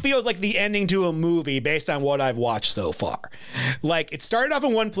think it feels like the ending to a movie based on what I've watched so far. Like, it started off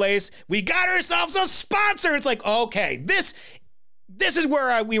in one place. We got ourselves a sponsor. It's like, okay, this is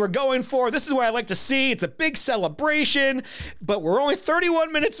where we were going for. This is what I like to see. It's a big celebration, but we're only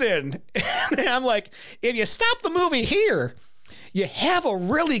 31 minutes in. And I'm like, if you stop the movie here, you have a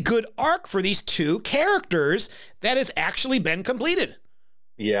really good arc for these two characters that has actually been completed.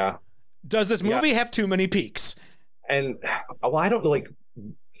 Yeah. Does this movie have too many peaks? And, well, I don't know, like,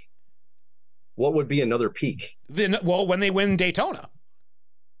 what would be another peak? When they win Daytona.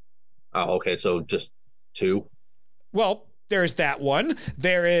 Oh, okay. So just two? Well, there's that one.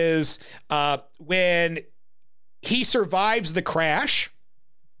 There is when he survives the crash.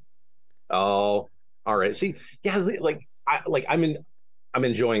 Oh, all right. See, yeah, I'm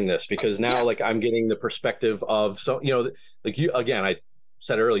enjoying this because now, like, I'm getting the perspective of like you again. I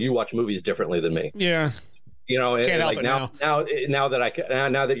said earlier, you watch movies differently than me. Yeah. And can't help like it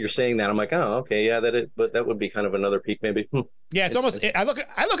now that you're saying that, I'm like, oh, okay, yeah, but that would be kind of another peak, maybe. Yeah, it's almost. I look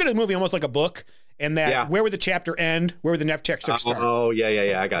at a movie almost like a book, and that where would the chapter end? Where would the next chapter start? Oh,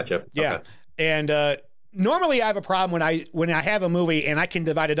 yeah, I gotcha. Yeah, okay. And normally I have a problem when I have a movie and I can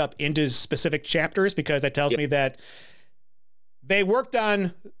divide it up into specific chapters because that tells me that they worked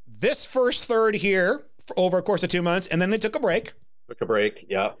on this first third here over a course of 2 months, and then they took a break.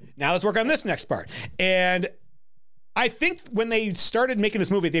 Yeah. Now let's work on this next part. And I think when they started making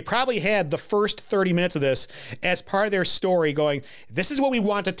this movie, they probably had the first 30 minutes of this as part of their story going, this is what we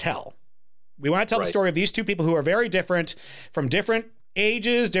want to tell. We want to tell the story of these two people who are very different from different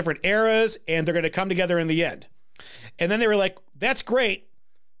ages, different eras, and they're going to come together in the end. And then they were like, that's great.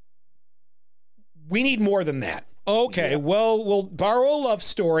 We need more than that. Okay, well, we'll borrow a love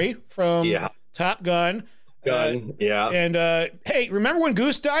story from Top Gun. And hey, remember when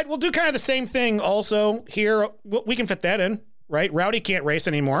Goose died? We'll do kind of the same thing also here. We can fit that in, right? Rowdy can't race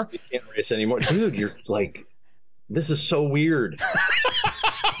anymore. He can't race anymore. Dude, you're like, this is so weird.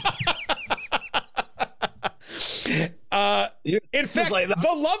 In fact,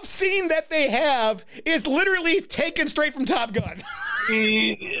 the love scene that they have is literally taken straight from Top Gun.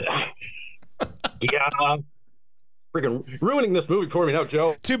 Yeah. Freaking ruining this movie for me now,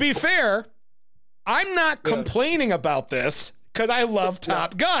 Joe. To be fair, I'm not complaining about this because I love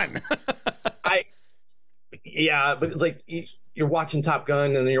Top Gun. But it's like you're watching Top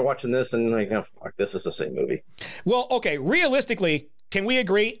Gun and then you're watching this and like, oh, fuck, this is the same movie. Well, okay, realistically, can we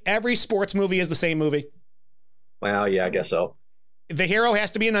agree every sports movie is the same movie? Well, yeah, I guess so. The hero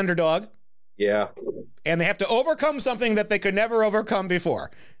has to be an underdog. Yeah. And they have to overcome something that they could never overcome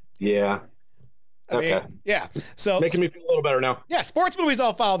before. Yeah. Okay. Yeah. So making me feel a little better now. Yeah, sports movies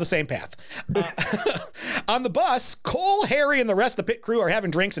all follow the same path. On the bus, Cole, Harry, and the rest of the pit crew are having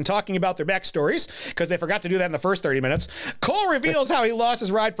drinks and talking about their backstories because they forgot to do that in the first 30 minutes. Cole reveals how he lost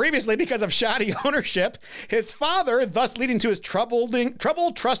his ride previously because of shoddy ownership. His father, thus leading to his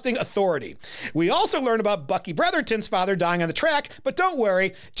trouble-trusting authority. We also learn about Bucky Bretherton's father dying on the track, but don't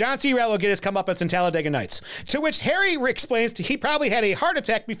worry, John C. Reilly will get his comeuppance in Talladega Nights. To which Harry explains he probably had a heart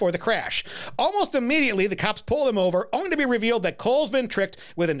attack before the crash. Almost immediately, the cops pull him over, only to be revealed that Cole's been tricked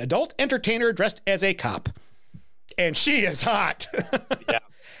with an adult entertainer dressed as a cop. And she is hot. Yeah.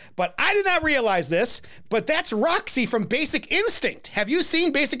 But I did not realize this, but that's Roxy from Basic Instinct. Have you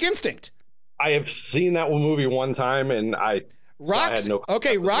seen Basic Instinct? I have seen that movie one time, and I had no.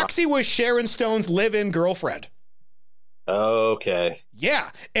 Okay, Roxy was Sharon Stone's live-in girlfriend. Okay. Yeah,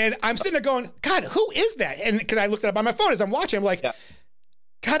 and I'm sitting there going, God, who is that? And because I looked it up on my phone as I'm watching, I'm like,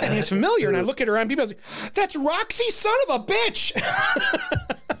 God, that name's familiar. And I look at her on people, I was like, that's Roxy, son of a bitch.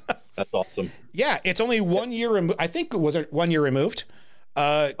 That's awesome. Yeah, it's only 1 year removed. I think was it 1 year removed?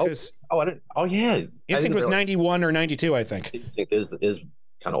 Yeah. Instinct was 91 or 92, I think. Instinct is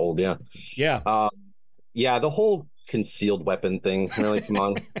kind of old, yeah. Yeah. Yeah, the whole concealed weapon thing. Really, come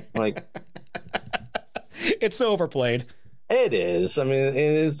on, like it's so overplayed. It is. I mean,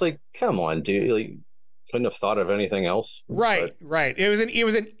 it's like, come on, dude. Like, couldn't have thought of anything else. Right.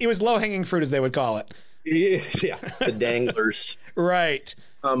 It was low hanging fruit, as they would call it. Yeah, the danglers. Right.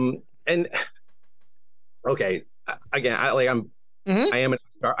 And okay, again, I am a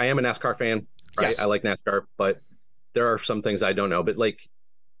NASCAR fan, right? Yes. I like NASCAR, but there are some things I don't know. But like,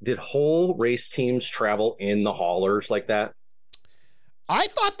 did whole race teams travel in the haulers like that? I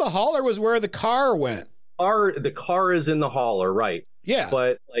thought the hauler was where the car went. The car is in the hauler, right? Yeah.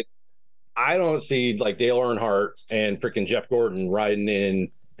 But like, I don't see like Dale Earnhardt and freaking Jeff Gordon riding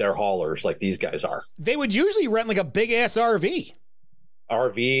in their haulers like these guys are. They would usually rent like a big ass RV,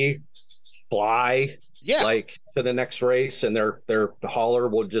 fly, yeah, like to the next race, and their hauler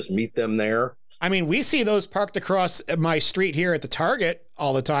will just meet them there. I mean, we see those parked across my street here at the Target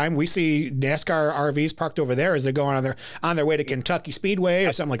all the time. We see NASCAR RVs parked over there as they're going on their way to Kentucky Speedway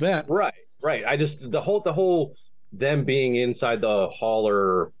or something like that. Right. I just the whole them being inside the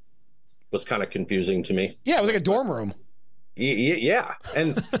hauler was kind of confusing to me. Yeah, it was like a dorm room. Yeah,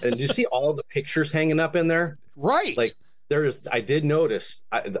 and you see all the pictures hanging up in there, right? Like I did notice.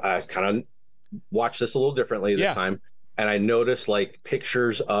 I kind of watched this a little differently this time, and I noticed like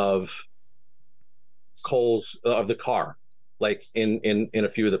pictures of Cole's of the car, like in a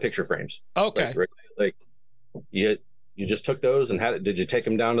few of the picture frames. Okay, like you just took those and did you take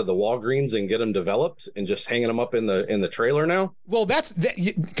them down to the Walgreens and get them developed and just hanging them up in the trailer now? Well, God,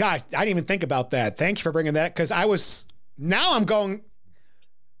 I didn't even think about that. Thank you for bringing that, because I'm going,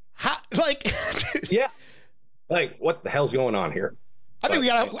 like, yeah, like what the hell's going on here? I think we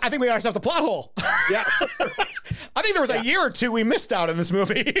got ourselves a plot hole. Yeah, I think there was a year or two we missed out in this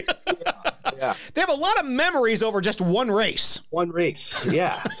movie. Yeah, they have a lot of memories over just one race.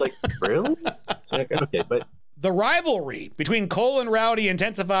 Yeah, it's like, really? It's like, okay, but. The rivalry between Cole and Rowdy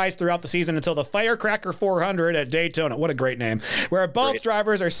intensifies throughout the season until the Firecracker 400 at Daytona, what a great name, where both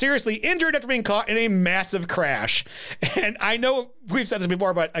drivers are seriously injured after being caught in a massive crash. And I know we've said this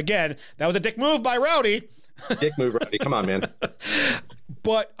before, but again, that was a dick move by Rowdy. Dick move, Rowdy. Come on, man.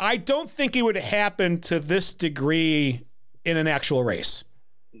 But I don't think it would happen to this degree in an actual race.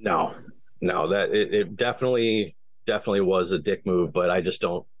 No, that it definitely was a dick move, but I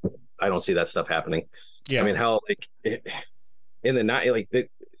don't see that stuff happening. Yeah, I mean, how like in the night, like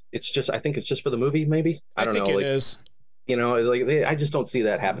it's just. I think it's just for the movie, maybe. I don't know. It is. You know, it's like I just don't see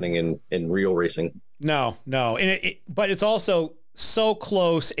that happening in real racing. No, and but it's also so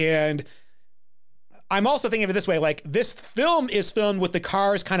close. And I'm also thinking of it this way: like this film is filmed with the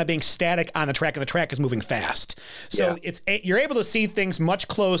cars kind of being static on the track, and the track is moving fast. So you're able to see things much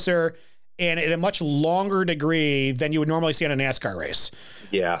closer and at a much longer degree than you would normally see on a NASCAR race.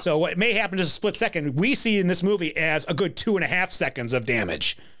 Yeah. So what may happen just a split second, we see in this movie as a good 2.5 seconds of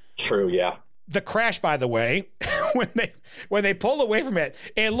damage. True. Yeah. The crash, by the way, when they pull away from it,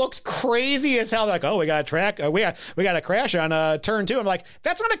 it looks crazy as hell. They're like, oh, we got a track. We got a crash on turn 2. I'm like,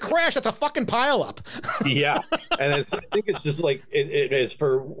 that's not a crash. That's a fucking pileup. Yeah, and I think it's just like it is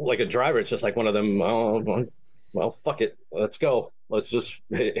for like a driver. It's just like one of them. Oh, well, fuck it. Let's go. Let's just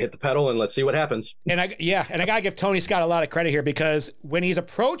hit the pedal and let's see what happens. And I gotta give Tony Scott a lot of credit here, because when he's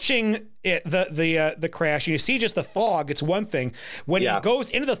approaching it, the crash, and you see just the fog, it's one thing. When he goes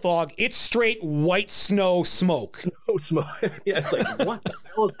into the fog, it's straight white snow smoke. No smoke. Yeah, it's like, what the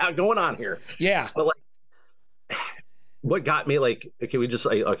hell is going on here? Yeah. But like, what got me, like, okay, we just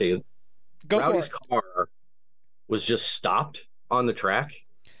like, okay, go Rowdy's for it. car was just stopped on the track.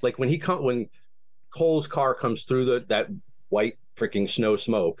 Like when Cole's car comes through that white freaking snow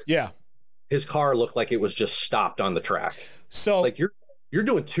smoke. Yeah. His car looked like it was just stopped on the track. So like you're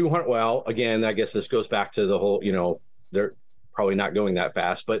doing 200. Well, again, I guess this goes back to the whole, they're probably not going that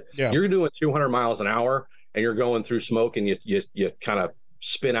fast, but you're doing 200 miles an hour and you're going through smoke and you kind of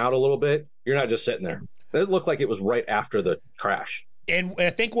spin out a little bit. You're not just sitting there. It looked like it was right after the crash. And I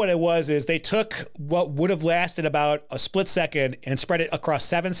think what it was is they took what would have lasted about a split second and spread it across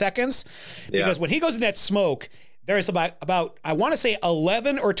 7 seconds. Because when he goes in that smoke, there's about I want to say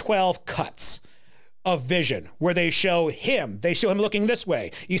 11 or 12 cuts of vision where they show him. They show him looking this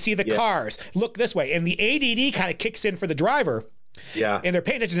way. You see the cars look this way. And the ADD kind of kicks in for the driver. Yeah. And they're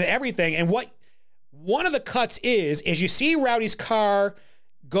paying attention to everything. And what one of the cuts is you see Rowdy's car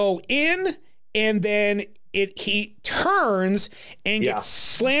go in, and then he turns and gets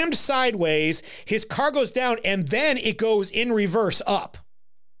slammed sideways. His car goes down, and then it goes in reverse up.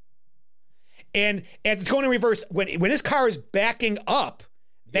 And as it's going in reverse, when his car is backing up,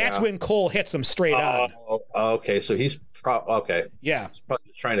 that's when Cole hits him straight on. Okay, so he's okay. Yeah, he's probably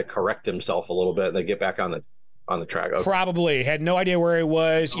just trying to correct himself a little bit, and then get back on the track. Okay. Probably had no idea where he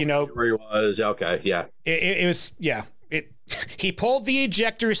was. Where he was. Okay, yeah. It was he pulled the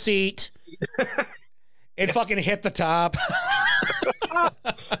ejector seat. It fucking hit the top.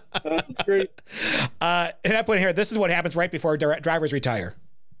 That's great. And I put in here, this is what happens right before drivers retire.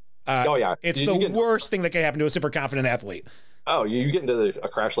 It's the worst thing that can happen to a super confident athlete. Oh, you get into a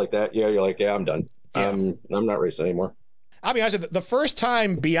crash like that, you're like, I'm done. Yeah. I'm not racing anymore. I'll be honest with you, the first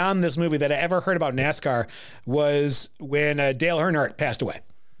time beyond this movie that I ever heard about NASCAR was when Dale Earnhardt passed away.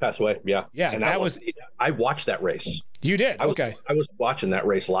 Yeah. Yeah, and I watched that race. You did? Okay. I was watching that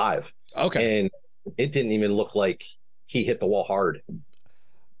race live. Okay. And it didn't even look like he hit the wall hard.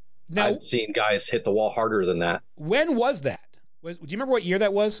 Now, I've seen guys hit the wall harder than that. When was that? Do you remember what year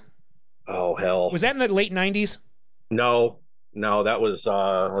that was? Oh, hell. Was that in the late 90s? No, that was,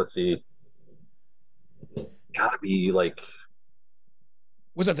 let's see. Gotta be like.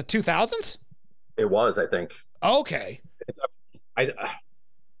 Was it the 2000s? It was, I think. Okay.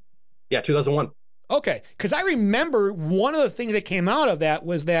 2001. Okay, because I remember one of the things that came out of that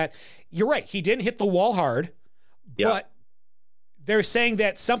was that, you're right, he didn't hit the wall hard, but they're saying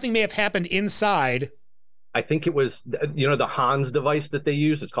that something may have happened inside. I think it was, the Hans device that they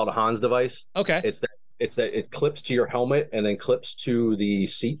use. It's called a Hans device. Okay. It's that it clips to your helmet and then clips to the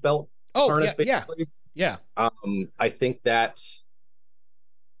seat belt. Oh, harness, yeah. I think that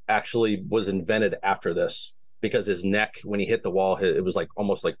actually was invented after this, because his neck, when he hit the wall, it was like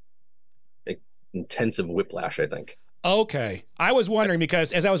almost like intensive whiplash, I think. Okay. I was wondering,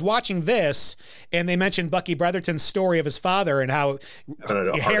 because as I was watching this and they mentioned Bucky Brotherton's story of his father and how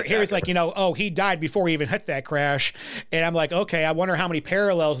he's like, he died before he even hit that crash. And I'm like, okay, I wonder how many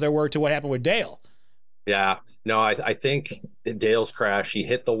parallels there were to what happened with Dale. Yeah. No, I think Dale's crash, he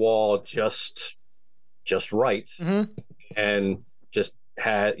hit the wall just right. Mm-hmm. And just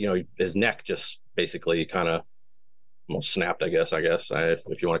had, his neck just basically kind of almost snapped, I guess,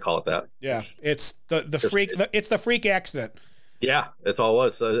 if you want to call it that. Yeah, it's the freak accident. Yeah, that's all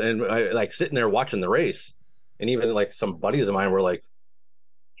it was. And I like sitting there watching the race, and even like some buddies of mine were like,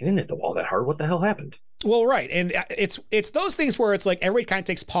 "He didn't hit the wall that hard. What the hell happened?" Well, right, and it's those things where it's like everybody kind of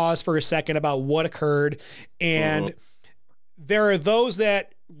takes pause for a second about what occurred, and there are those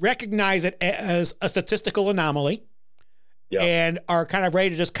that recognize it as a statistical anomaly. Yep. And are kind of ready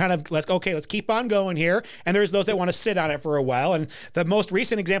to just kind of let's keep on going here. And there's those that want to sit on it for a while. And the most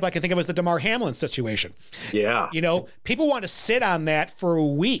recent example I can think of is the Damar Hamlin situation. Yeah. People want to sit on that for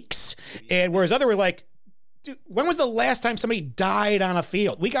weeks. And whereas others were like, dude, when was the last time somebody died on a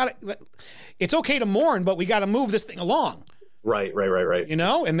field? It's okay to mourn, but we got to move this thing along. Right.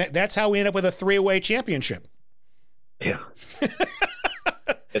 And that's how we end up with a 3-way championship. Yeah.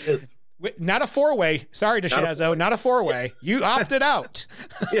 It is. Not a four-way. Sorry, DeShazo, not a four-way. You opted out.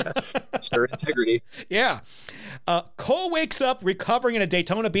 Yeah, sure, integrity. Yeah. Cole wakes up recovering in a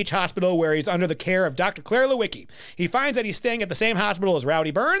Daytona Beach hospital where he's under the care of Dr. Claire Lewicki. He finds that he's staying at the same hospital as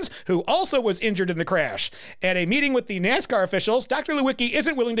Rowdy Burns, who also was injured in the crash. At a meeting with the NASCAR officials, Dr. Lewicki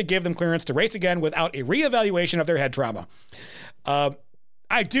isn't willing to give them clearance to race again without a reevaluation of their head trauma.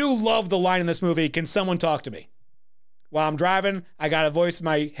 I do love the line in this movie, "Can someone talk to me?" While I'm driving, I got a voice in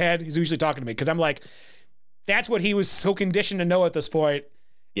my head. He's usually talking to me because I'm like, that's what he was so conditioned to know at this point.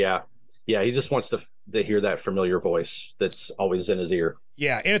 Yeah. Yeah. He just wants to hear that familiar voice that's always in his ear.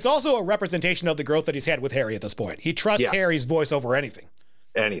 Yeah. And it's also a representation of the growth that he's had with Harry at this point. He trusts Harry's voice over anything.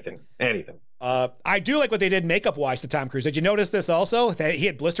 Anything. I do like what they did makeup wise to Tom Cruise. Did you notice this also? That he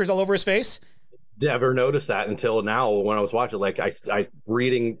had blisters all over his face? Never noticed that until now when I was watching. Like I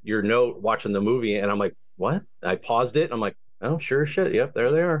reading your note, watching the movie, and I'm like, what? I paused it. I'm like, oh, sure shit. Yep,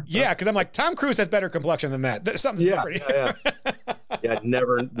 there they are. Yeah, because I'm like, Tom Cruise has better complexion than that. Something's different. Yeah,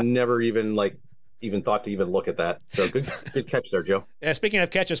 never even thought to even look at that. So good catch there, Joe. Yeah, speaking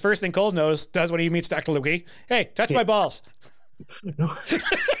of catches, first thing Cole does when he meets Dr. Lewicki, hey, touch my balls. No,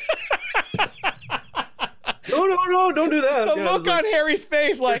 don't do that. The look on Harry's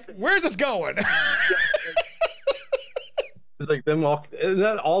face, like, where's this going? It's like them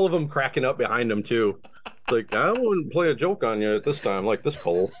all of them cracking up behind him too. It's like, I wouldn't play a joke on you at this time, like this,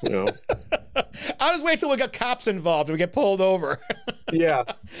 Cole. I'll just wait till we get cops involved and we get pulled over. Yeah.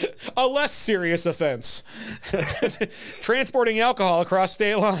 A less serious offense. Transporting alcohol across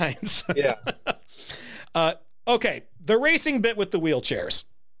state lines. Yeah. Okay, the racing bit with the wheelchairs.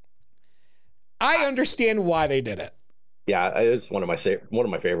 I understand why they did it. Yeah, it's one of my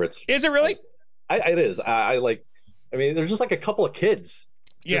favorites. Is it really? It is. I mean, there's just like a couple of kids.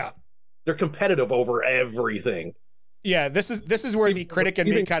 Yeah. They're competitive over everything. Yeah, this is where the critic and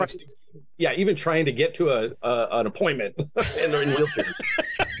me kind of... Yeah, even trying to get to an appointment and they're in wheelchairs.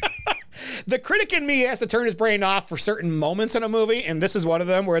 The critic in me has to turn his brain off for certain moments in a movie, and this is one of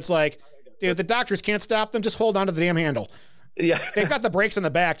them where it's like, dude, the doctors can't stop them, just hold on to the damn handle. Yeah. They've got the brakes in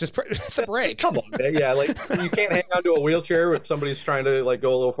the back, just hit the brake. Come on, man. Yeah, like you can't hang on to a wheelchair if somebody's trying to like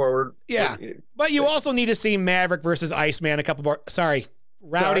go a little forward. Yeah, but you also need to see Maverick versus Iceman a couple more.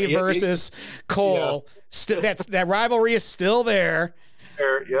 Rowdy versus Cole. Yeah. That rivalry is still there.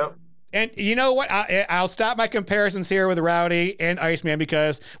 Yep. And you know what? I'll stop my comparisons here with Rowdy and Iceman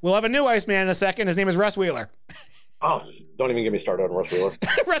because we'll have a new Iceman in a second. His name is Russ Wheeler. Oh, don't even get me started on Russ Wheeler.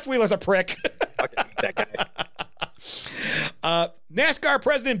 Russ Wheeler's a prick. Okay, that guy. NASCAR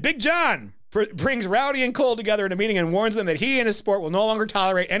president Big John brings Rowdy and Cole together in a meeting and warns them that he and his sport will no longer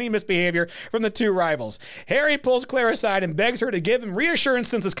tolerate any misbehavior from the two rivals. Harry pulls Claire aside and begs her to give him reassurance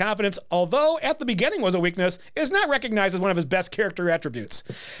since his confidence, although at the beginning was a weakness, is not recognized as one of his best character attributes.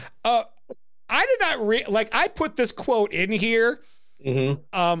 I did not I put this quote in here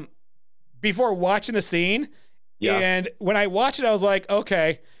before watching the scene. Yeah. And when I watched it, I was like,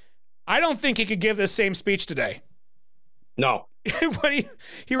 okay, I don't think he could give this same speech today. No. When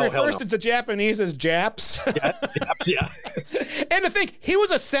he refers to the Japanese as Japs. Yeah, Japs, yeah. And to think, he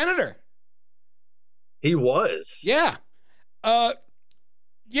was a senator. He was. Yeah.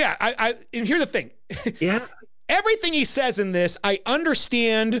 Yeah, and here's the thing. Yeah. Everything he says in this, I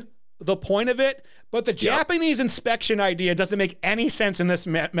understand the point of it, but the Japanese inspection idea doesn't make any sense in this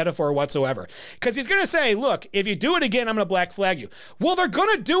metaphor whatsoever. Because he's going to say, look, if you do it again, I'm going to black flag you. Well, they're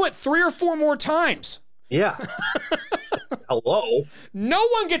going to do it 3 or 4 more times. Yeah. Hello. No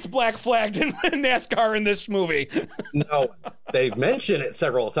one gets black flagged in NASCAR in this movie. No, they've mentioned it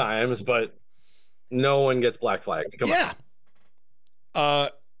several times, but no one gets black flagged. Come on.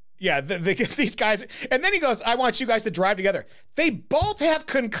 Yeah, these guys, and then he goes, I want you guys to drive together. They both have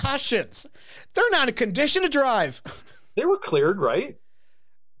concussions. They're not in condition to drive. They were cleared, right?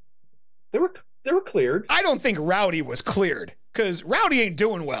 They were cleared. I don't think Rowdy was cleared, because Rowdy ain't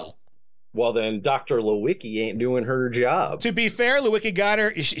doing well. Well, then Dr. Lewicki ain't doing her job. To be fair, Lewicki got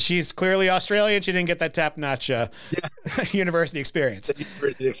her. She's clearly Australian. She didn't get that top-notch university experience.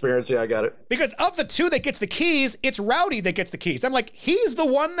 University experience, yeah, I got it. Because of the two that gets the keys, it's Rowdy that gets the keys. I'm like, he's the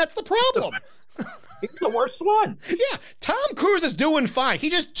one that's the problem. He's the worst one. Yeah, Tom Cruise is doing fine.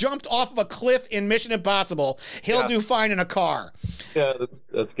 He just jumped off of a cliff in Mission Impossible. He'll do fine in a car. Yeah,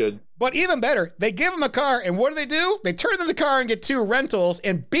 that's good. But even better, they give him a car, and what do? They turn in the car and get 2 rentals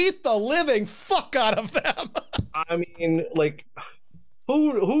and beat the living fuck out of them. I mean, like,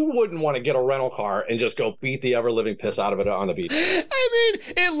 who wouldn't want to get a rental car and just go beat the ever-living piss out of it on the beach? I mean,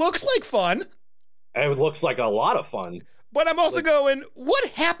 it looks like fun. It looks like a lot of fun. But I'm also going, what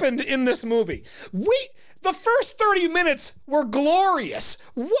happened in this movie? The first 30 minutes were glorious.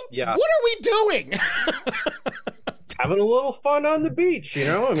 What are we doing? Having a little fun on the beach, you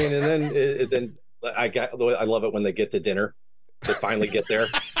know? I mean, and then I love it when they get to dinner. They finally get there.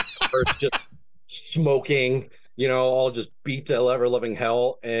 Or it's just smoking, you know, all just beat to ever-loving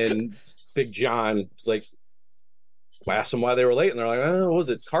hell. And Big John, like, asked them why they were late. And they're like, oh, was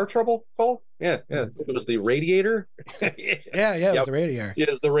it car trouble, Cole? Yeah. It was the radiator. Yeah, it was the radiator. Yeah,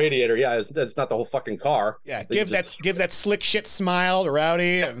 it's the radiator. Yeah, it's not the whole fucking car. Yeah, gives that slick shit smile to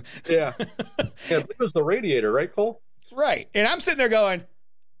Rowdy. And yeah, it was the radiator, right, Cole? Right. And I'm sitting there going,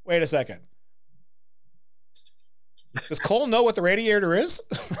 wait a second. Does Cole know what the radiator is?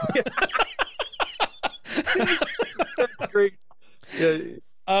 That's great. Yeah.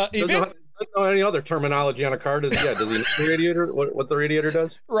 Doesn't know any other terminology on a car. Does he know the radiator? What the radiator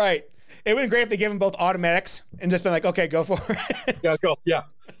does? Right. It would be great if they gave him both automatics and just been like, okay, go for it. Yeah, go. Yeah.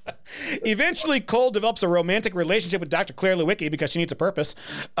 Eventually, Cole develops a romantic relationship with Dr. Claire Lewicki because she needs a purpose,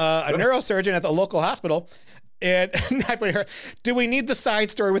 a neurosurgeon at the local hospital. And I put here, do we need the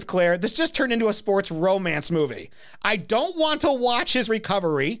side story with Claire? This just turned into a sports romance movie. I don't want to watch his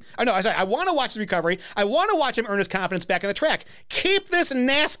recovery. I want to watch his recovery. I want to watch him earn his confidence back in the track. Keep this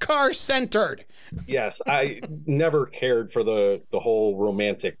NASCAR centered. Yes, I never cared for the whole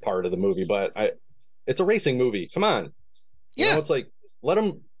romantic part of the movie, but it's a racing movie. Come on. Yeah. You know, it's like, let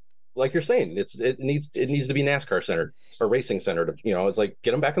them, like you're saying, it needs to be NASCAR centered or racing centered. You know, it's like,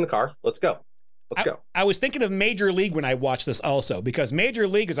 get them back in the car. Let's go. Let's go. I was thinking of Major League when I watched this also, because Major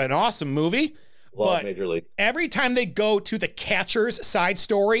League is an awesome movie. Love Major League. Every time they go to the catcher's side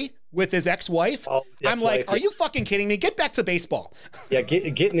story with his ex-wife, I'm like, are you fucking kidding me? Get back to baseball. Yeah,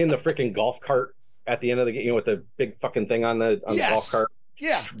 getting in the freaking golf cart at the end of the game, you know, with the big fucking thing on the golf cart.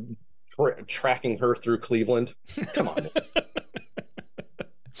 Yeah. Tracking her through Cleveland. Come on.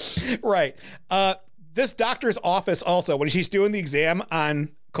 Right. This doctor's office also, when she's doing the exam on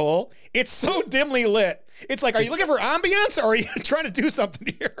Cole, it's so dimly lit. It's like, are you looking for ambiance or are you trying to do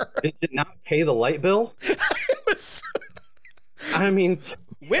something here? Did it not pay the light bill? I mean,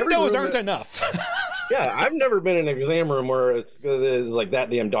 windows aren't enough. Yeah, I've never been in an exam room where it's like that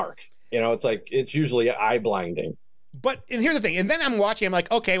damn dark. You know, it's like, it's usually eye blinding. But, and here's the thing, and then I'm watching, I'm like,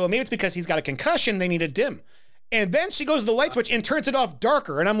 okay, well, maybe it's because he's got a concussion, they need a dim. And then she goes to the light switch and turns it off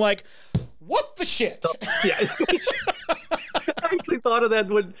darker, and I'm like, what the shit? Yeah. I actually thought of that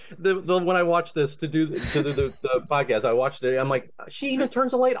when I watched this to do the podcast. I watched it. I'm like, she even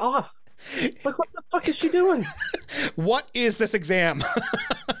turns the light off. Like, what the fuck is she doing? What is this exam?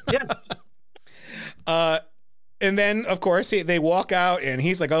 Yes. And then, of course, they walk out, and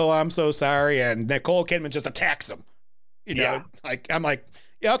he's like, "Oh, I'm so sorry," and Nicole Kidman just attacks him. You know, I'm like,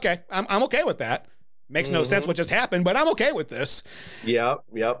 yeah, okay, I'm okay with that. Makes no sense what just happened, but I'm okay with this. Yep.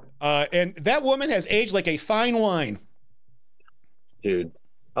 And that woman has aged like a fine wine. Dude,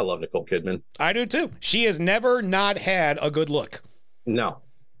 I love Nicole Kidman. I do too. She has never not had a good look. No.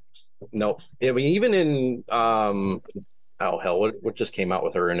 I mean, even in what just came out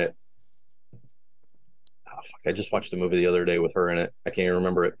with her in it? Oh, fuck, I just watched a movie the other day with her in it. I can't even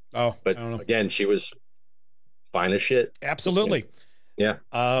remember it. Oh, but again, she was fine as shit. Absolutely. Yeah.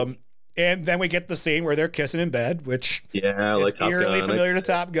 And then we get the scene where they're kissing in bed, which is like eerily familiar to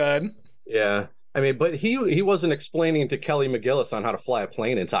Top Gun. Yeah. I mean, but he wasn't explaining to Kelly McGillis on how to fly a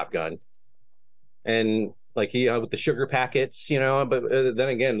plane in Top Gun. And like he with the sugar packets, you know, but then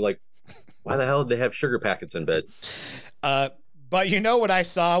again, like, why the hell did they have sugar packets in bed? But you know what I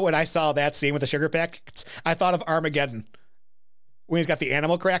saw when I saw that scene with the sugar packets? I thought of Armageddon when he's got the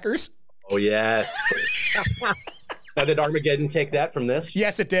animal crackers. Oh, yes. Now, did Armageddon take that from this?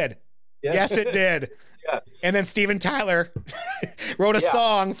 Yes, it did. Yeah. Yes, it did. Yeah. And then Steven Tyler wrote a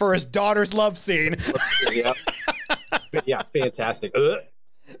song for his daughter's love scene. Yeah. Yeah, fantastic.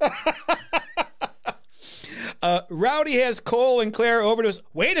 Rowdy has Cole and Claire over to us.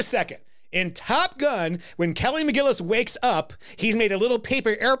 Wait a second. In Top Gun, when Kelly McGillis wakes up, he's made a little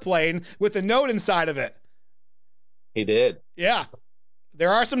paper airplane with a note inside of it. He did. Yeah.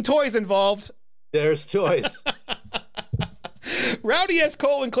 There are some toys involved. There's toys. Rowdy has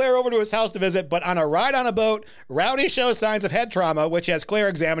Cole and Claire over to his house to visit, but on a ride on a boat, Rowdy shows signs of head trauma, which has Claire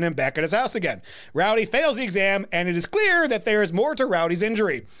examine him back at his house again. Rowdy fails the exam, and it is clear that there is more to Rowdy's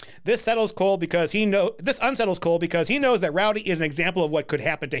injury. This unsettles Cole because he knows that Rowdy is an example of what could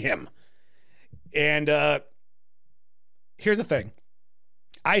happen to him. And here's the thing.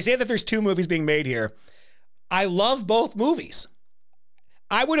 I say that there's two movies being made here. I love both movies.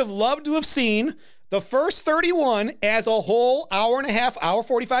 I would have loved to have seen the first 31 as a whole hour and a half, hour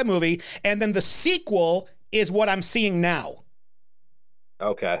 45 movie, and then the sequel is what I'm seeing now.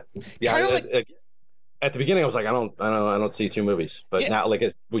 Okay. Yeah. at the beginning I was like, I don't see two movies, but now like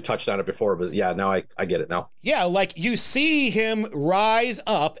we touched on it before, but yeah, now I get it now. Yeah, like you see him rise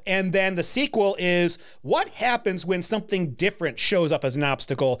up, and then the sequel is what happens when something different shows up as an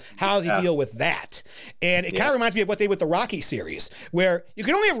obstacle. How does he deal with that? And it kind of reminds me of what they did with the Rocky series, where you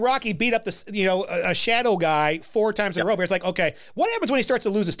can only have Rocky beat up a shadow guy 4 times in a row. But it's like, okay, what happens when he starts to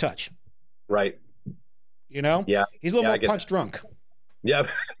lose his touch? Right. You know? Yeah. He's a little more punch drunk. Yeah.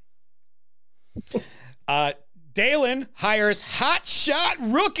 Dalen hires hotshot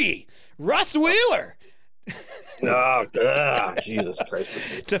rookie Russ Wheeler Jesus Christ.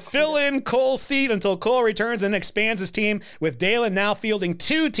 to fill in Cole's seat until Cole returns and expands his team, with Dalen now fielding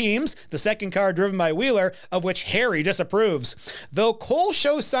 2 teams, the second car driven by Wheeler, of which Harry disapproves. Though Cole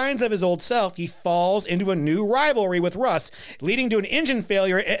shows signs of his old self, he falls into a new rivalry with Russ, leading to an engine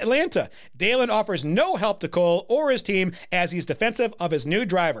failure at Atlanta. Dalen offers no help to Cole or his team as he's defensive of his new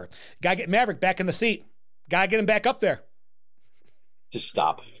driver. Gotta get Maverick back in the seat. Gotta get him back up there. Just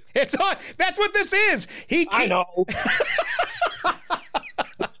stop. It's on. That's what this is. I know.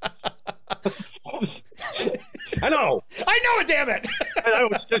 I know it, damn it. I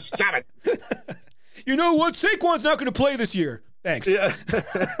was just stop it. You know what? Saquon's not going to play this year. Thanks. Yeah.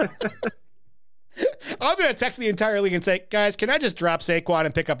 I'm going to text the entire league and say, guys, can I just drop Saquon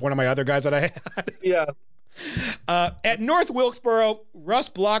and pick up one of my other guys that I had? Yeah. At North Wilkesboro, Russ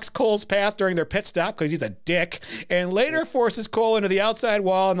blocks Cole's path during their pit stop because he's a dick, and later forces Cole into the outside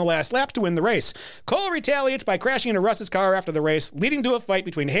wall in the last lap to win the race. Cole retaliates by crashing into Russ's car after the race, leading to a fight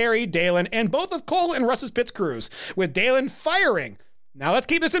between Harry, Dalen, and both of Cole and Russ's pits crews, with Dalen firing. Now let's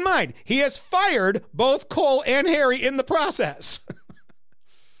keep this in mind. He has fired both Cole and Harry in the process.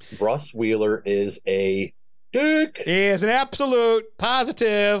 Russ Wheeler is a dick. He is an absolute,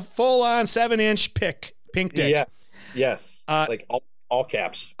 positive, full-on 7-inch pink dick. Yes. Like all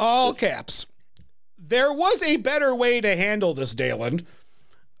caps. All caps. There was a better way to handle this, Dalen.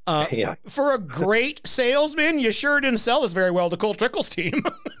 For a great salesman, you sure didn't sell this very well to Cole Trickle's team.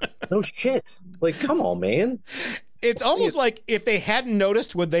 No shit. Like, come on, man. It's almost like if they hadn't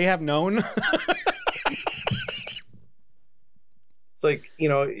noticed, would they have known? It's like,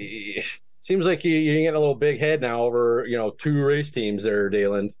 seems like you're getting a little big head now over, 2 race teams there,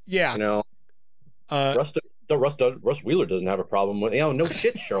 Dalen. Yeah. Russ Wheeler doesn't have a problem with, no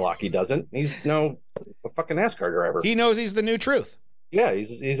shit, Sherlock, he doesn't. He's a fucking NASCAR driver. He knows he's the new truth. Yeah,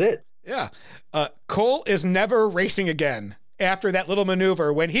 he's it. Yeah. Cole is never racing again after that little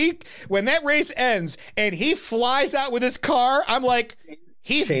maneuver. When that race ends and he flies out with his car, I'm like,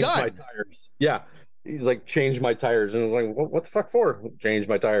 he's Change done. My tires. Yeah. He's like, change my tires. And I'm like, what the fuck for? Change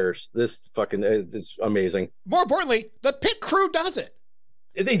my tires. This fucking, it's amazing. More importantly, the pit crew does it.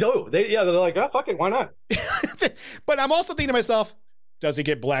 They do. They're like, oh, fuck it. Why not? But I'm also thinking to myself, does he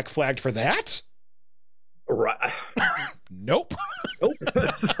get black flagged for that? Right. Nope. Nope.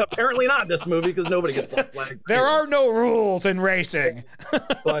 Apparently not this movie, because nobody gets black flagged. There are no rules in racing.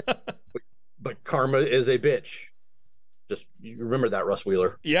 but karma is a bitch. Just you remember that, Russ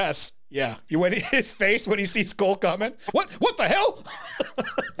Wheeler. Yes. Yeah. You went in his face when he sees Cole coming. What the hell?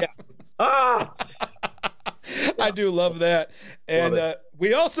 Yeah. Ah. I do love that. And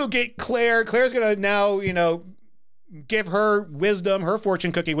we also get Claire. Claire's going to now, give her wisdom, her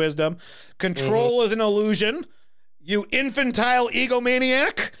fortune cookie wisdom. Control is an illusion. You infantile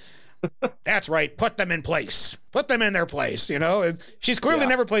egomaniac. That's right. Put them in place. Put them in their place. She's clearly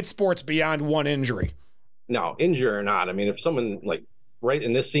never played sports beyond one injury. No, injury or not. I mean, if someone like right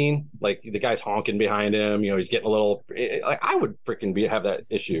in this scene, like the guy's honking behind him, he's getting a little, like I would freaking have that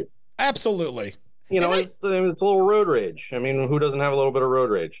issue. Absolutely. It's a little road rage. I mean, who doesn't have a little bit of road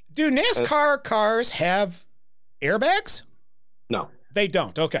rage? Do NASCAR cars have airbags? No, they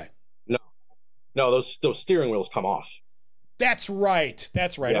don't. Okay. No, those steering wheels come off. That's right.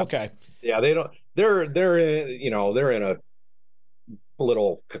 Yeah. Okay. Yeah, they don't. They're in a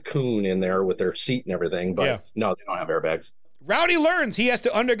little cocoon in there with their seat and everything. But no, they don't have airbags. Rowdy learns he has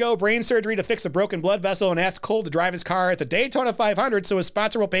to undergo brain surgery to fix a broken blood vessel and asks Cole to drive his car at the Daytona 500 so his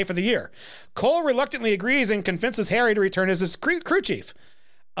sponsor will pay for the year. Cole reluctantly agrees and convinces Harry to return as his crew chief.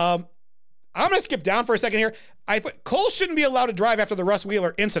 I'm going to skip down for a second here. Cole shouldn't be allowed to drive after the Russ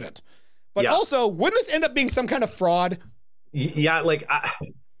Wheeler incident. But also, wouldn't this end up being some kind of fraud? Yeah, like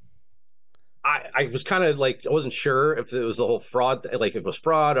I was kind of like, I wasn't sure if it was the whole fraud, like if it was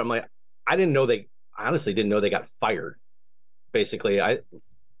fraud. I'm like, I honestly didn't know they got fired. Basically,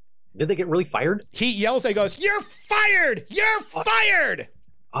 did they get really fired? He yells, he goes, "You're fired! You're fired!"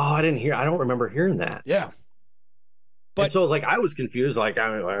 Oh, I don't remember hearing that. Yeah. But and so like, I was confused. Like,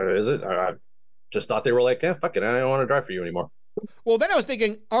 is it? I just thought they were like, yeah, fuck it. I don't want to drive for you anymore. Well, then I was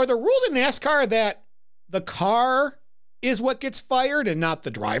thinking, are the rules in NASCAR that the car is what gets fired and not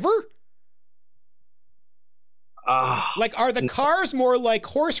the driver? Like, are the cars more like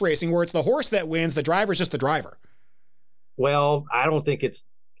horse racing where it's the horse that wins, the driver's just the driver? Well, I don't think it's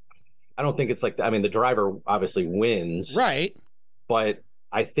like that. I mean, the driver obviously wins. Right. But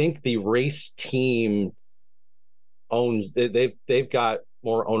I think the race team they've got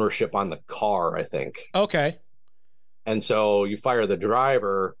more ownership on the car, I think. Okay. And so you fire the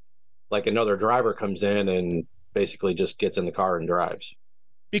driver, like another driver comes in and basically just gets in the car and drives.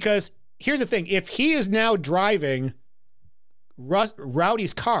 Because here's the thing. If he is now driving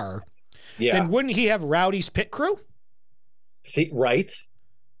Rowdy's car, then wouldn't he have Rowdy's pit crew? See, right.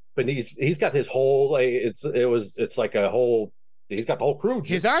 But he's got his whole, like, it's like a whole, he's got the whole crew.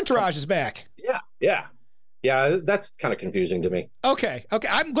 His entourage is back. Yeah, that's kind of confusing to me. Okay.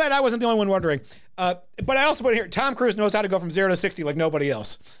 I'm glad I wasn't the only one wondering. But I also put here, Tom Cruise knows how to go from 0 to 60 like nobody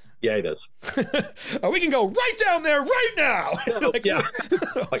else. Yeah, he does. We can go right down there right now.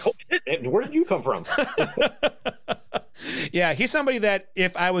 Like, oh shit, where did you come from? Yeah, he's somebody that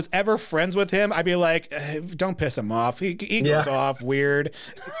if I was ever friends with him, I'd be like, don't piss him off. He goes off weird.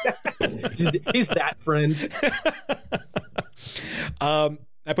 He's that friend.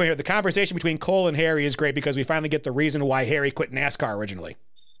 I put here, the conversation between Cole and Harry is great because we finally get the reason why Harry quit NASCAR originally.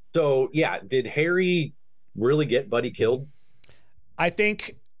 So, yeah, did Harry really get Buddy killed? I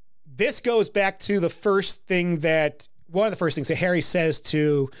think this goes back to one of the first things that Harry says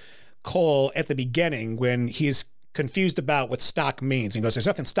to Cole at the beginning when he's confused about what stock means. He goes, there's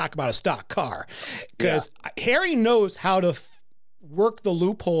nothing stock about a stock car. Because Harry knows how to work the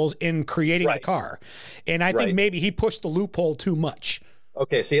loopholes in creating the car. And I think maybe he pushed the loophole too much.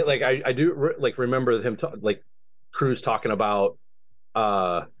 Okay, see, like I do remember him Cruise talking about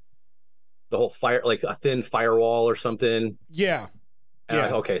the whole fire, like a thin firewall or something. Yeah.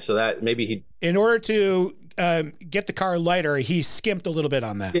 Okay, so that maybe he, in order to get the car lighter, he skimped a little bit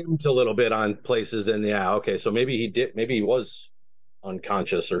on that. Skimped a little bit on places, and okay, so maybe he was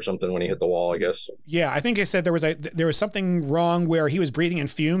unconscious or something when he hit the wall, I guess. Yeah, I think I said there was something wrong where he was breathing in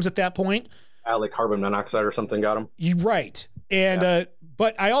fumes at that point. Like carbon monoxide or something got him. You're right. And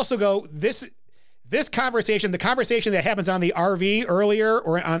but I also go, this conversation, the conversation that happens on the RV earlier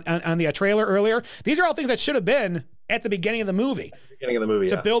or on the trailer earlier, these are all things that should have been at the beginning of the movie.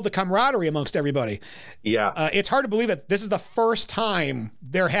 To build the camaraderie amongst everybody. Yeah. It's hard to believe that this is the first time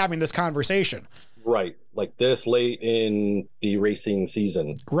they're having this conversation. Right. Like this late in the racing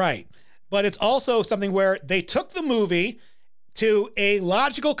season. Right. But it's also something where they took the movie to a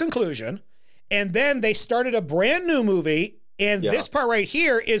logical conclusion and then they started a brand new movie. And this part right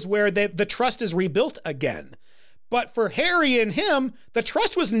here is where the trust is rebuilt again. But for Harry and him, the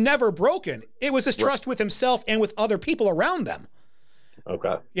trust was never broken. It was his trust with himself and with other people around them.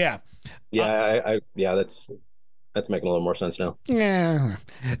 Okay. Yeah. Yeah. That's making a little more sense now. Yeah.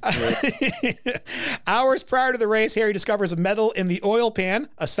 Hours prior to the race, Harry discovers a metal in the oil pan,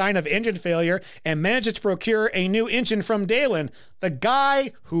 a sign of engine failure, and manages to procure a new engine from Dalen, the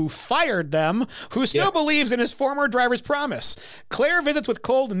guy who fired them, who still believes in his former driver's promise. Claire visits with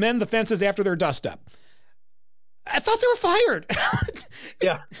Cole to mend the fences after their dust up. I thought they were fired.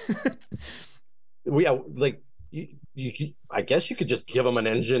 Yeah. Like you, I guess you could just give them an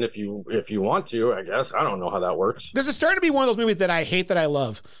engine if you want to. I guess I don't know how that works. This is starting to be one of those movies that I hate that I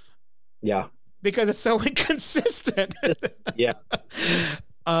love. Yeah, because it's so inconsistent. Yeah.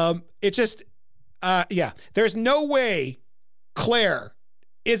 It just, There's no way Claire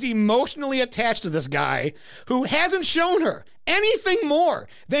is emotionally attached to this guy who hasn't shown her anything more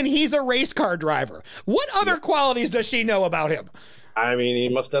than he's a race car driver. What other qualities does she know about him? I mean, he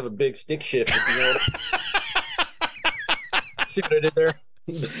must have a big stick shift. See what I did there?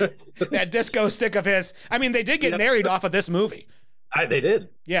 That disco stick of his. I mean, they did get married off of this movie. They did.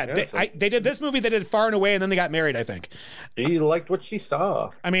 Yeah, they did this movie. They did Far and Away, and then they got married, I think. She liked what she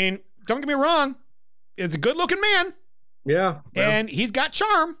saw. I mean, don't get me wrong. It's a good-looking man. Yeah. Well. And he's got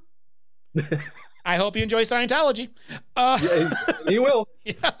charm. I hope you enjoy Scientology. He will.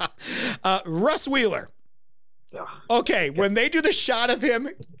 Yeah. Russ Wheeler. Okay, when they do the shot of him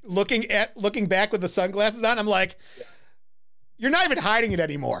looking back with the sunglasses on, I'm like, you're not even hiding it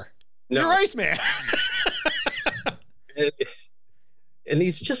anymore. No. You're Iceman. And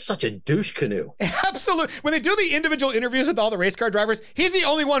he's just such a douche canoe. Absolutely. When they do the individual interviews with all the race car drivers, he's the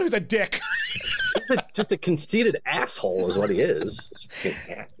only one who's a dick. Just a conceited asshole is what he is.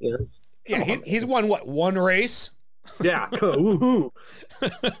 Yeah, he's won one race? Yeah. Woohoo.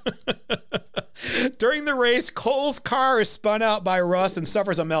 During the race, Cole's car is spun out by Russ and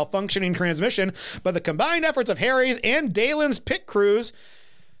suffers a malfunctioning transmission, but the combined efforts of Harry's and Dalen's pit crews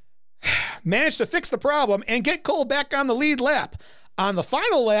manage to fix the problem and get Cole back on the lead lap. On the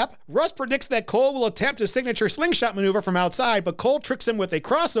final lap, Russ predicts that Cole will attempt his signature slingshot maneuver from outside, but Cole tricks him with a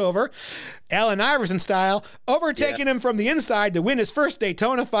crossover, Allen Iverson style, overtaking him from the inside to win his first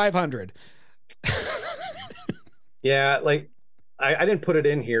Daytona 500. Yeah, like I didn't put it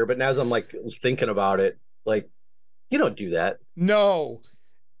in here, but as I'm like thinking about it, like you don't do that. No,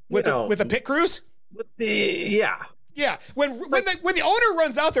 with the pit crews. Yeah, when the owner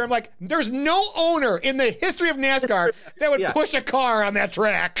runs out there, I'm like, there's no owner in the history of NASCAR that would push a car on that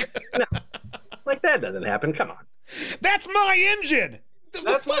track. No, like that doesn't happen. Come on, that's my engine.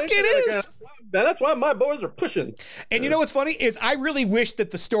 The fuck it is. That's why my boys are pushing. And you know what's funny is I really wish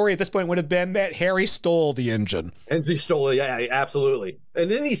that the story at this point would have been that Harry stole the engine. And he stole it. Yeah, absolutely. And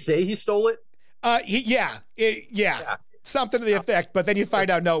didn't he say he stole it? Yeah. Something to the effect. But then you find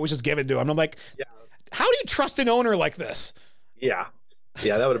out, no, it was just given to him. I'm like, how do you trust an owner like this? Yeah,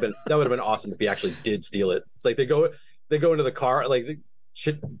 that would have been awesome if he actually did steal it. It's like they go into the car, like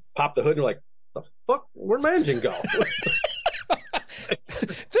shit, pop the hood, and you're like, the fuck, where'd my engine go?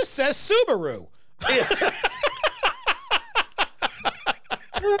 This says Subaru. Yeah.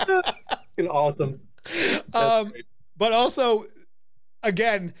 Fucking awesome. But also,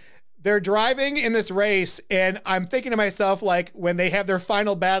 again, they're driving in this race, and I'm thinking to myself, like, when they have their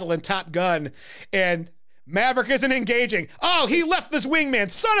final battle in Top Gun, and Maverick isn't engaging. Oh, he left this wingman.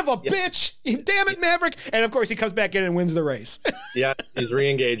 Son of a bitch. Damn it, Maverick. And, of course, he comes back in and wins the race. Yeah, he's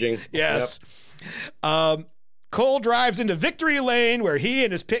re-engaging. Yes. Yep. Cole drives into victory lane where he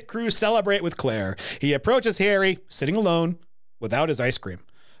and his pit crew celebrate with Claire. He approaches Harry, sitting alone, without his ice cream,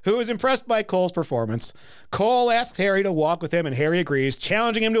 who is impressed by Cole's performance. Cole asks Harry to walk with him, and Harry agrees,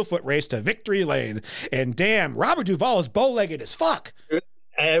 challenging him to a foot race to victory lane. And damn, Robert Duvall is bow-legged as fuck.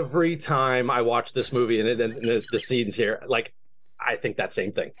 Every time I watch this movie and the scenes here, like, I think that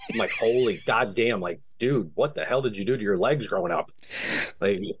same thing. I'm like, holy goddamn, like, dude, what the hell did you do to your legs growing up?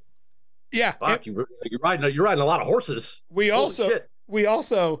 Like, yeah, fuck, you're riding a lot of horses. We also,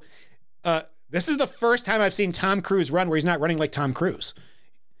 this is the first time I've seen Tom Cruise run where he's not running like Tom Cruise.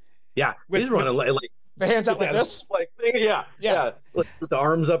 Yeah, he's running like the hands out like this. Like, yeah. With the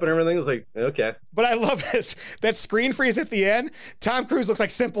arms up and everything. It's like, okay. But I love this. That screen freeze at the end. Tom Cruise looks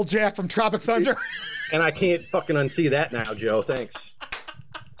like Simple Jack from Tropic Thunder. And I can't fucking unsee that now, Joe. Thanks.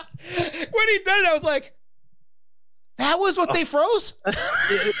 When he did it, I was like, that was what they froze?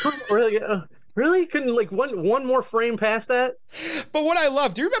 Really? Couldn't like one more frame past that? But what I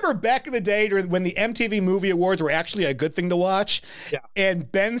love, do you remember back in the day when the MTV Movie Awards were actually a good thing to watch? Yeah.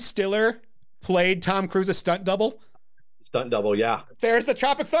 And Ben Stiller played Tom Cruise's stunt double? Stunt double, yeah. There's the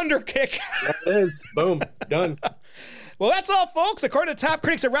Tropic Thunder kick. That is. Boom. Done. Well, that's all, folks. According to top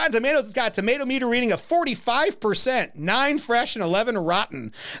critics at Rotten Tomatoes, it's got a tomato meter reading of 45%, 9 fresh and 11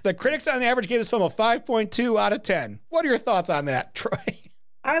 rotten. The critics on average gave this film a 5.2 out of 10. What are your thoughts on that, Troy?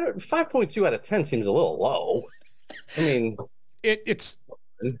 5.2 out of 10 seems a little low. I mean, it's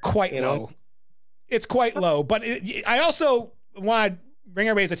quite low. It's quite low. But I also want to bring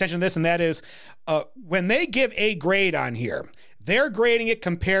everybody's attention to this, and that is when they give a grade on here, they're grading it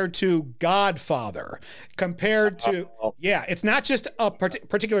compared to Godfather, compared to, it's not just a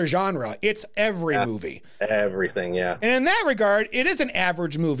particular genre. It's every movie. Everything, yeah. And in that regard, it is an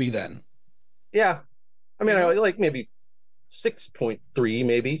average movie then. Yeah. I mean, I like maybe 6.3,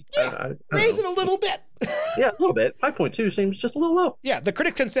 maybe. Yeah, raise it a little bit. Yeah, a little bit. 5.2 seems just a little low. Yeah, the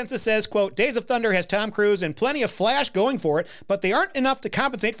critic consensus says, quote, Days of Thunder has Tom Cruise and plenty of flash going for it, but they aren't enough to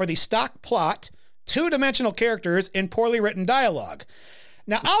compensate for the stock plot, two-dimensional characters, and poorly written dialogue.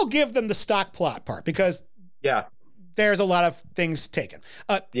 Now, I'll give them the stock plot part because there's a lot of things taken.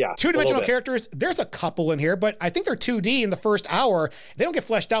 Two-dimensional characters, there's a couple in here, but I think they're 2D in the first hour. They don't get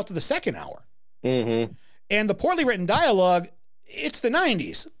fleshed out to the second hour. Mm-hmm. And the poorly written dialogue, it's the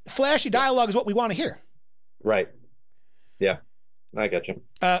 90s. Flashy dialogue is what we want to hear. Right. Yeah. I got you.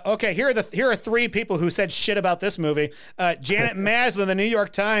 Okay, here are 3 people who said shit about this movie. Janet Maslin, the New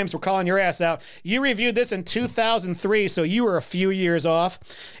York Times, we're calling your ass out. You reviewed this in 2003, so you were a few years off.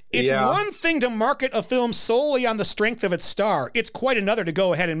 It's one thing to market a film solely on the strength of its star. It's quite another to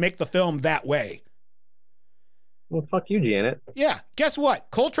go ahead and make the film that way. Well, fuck you, Janet. Yeah. Guess what?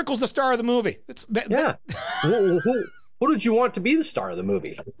 Cole Trickle's the star of the movie. Who did you want to be the star of the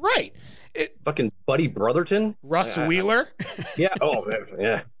movie? Right. Fucking Buddy Brotherton? Russ Wheeler? Yeah. Oh,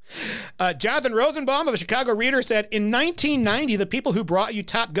 yeah. Jonathan Rosenbaum of the Chicago Reader said, in 1990, the people who brought you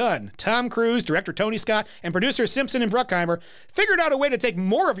Top Gun, Tom Cruise, director Tony Scott, and producer Simpson and Bruckheimer, figured out a way to take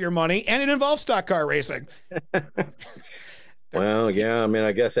more of your money, and it involves stock car racing. Well, yeah, I mean,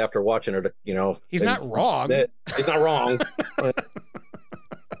 I guess after watching it, he's not wrong. He's not wrong.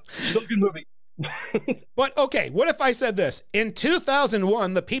 Still good movie. But okay, what if I said this? In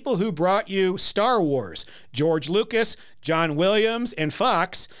 2001, the people who brought you Star Wars, George Lucas, John Williams, and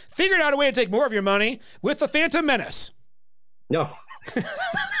Fox, figured out a way to take more of your money with The Phantom Menace. No.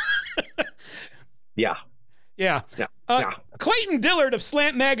 Yeah. Yeah. Clayton Dillard of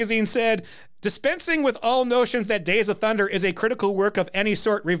Slant Magazine said, dispensing with all notions that Days of Thunder is a critical work of any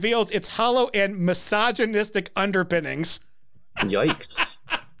sort reveals its hollow and misogynistic underpinnings. Yikes.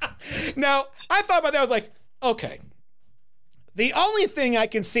 Now, I thought about that. I was like, okay. The only thing I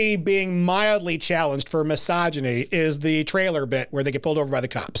can see being mildly challenged for misogyny is the trailer bit where they get pulled over by the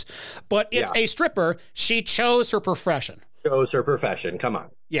cops. But it's a stripper. She chose her profession. Come on.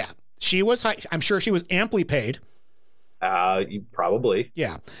 Yeah. She was, I'm sure she was amply paid. Probably.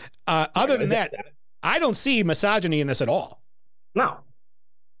 Yeah. Other than that, I don't see misogyny in this at all. No.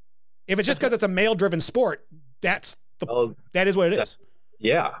 If it's just because it's a male-driven sport, that is what it is.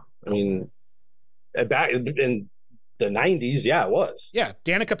 Yeah. I mean, back in the 90s, yeah, it was. Yeah.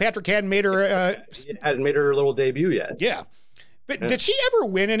 Danica Patrick hadn't made her... hadn't made her little debut yet. Yeah. But did she ever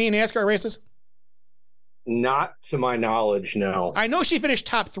win any NASCAR races? Not to my knowledge, no. I know she finished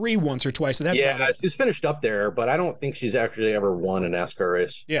top 3 once or twice. So that's she's finished up there, but I don't think she's actually ever won a NASCAR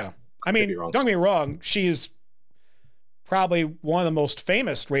race. Yeah. I mean, don't get me wrong. She's probably one of the most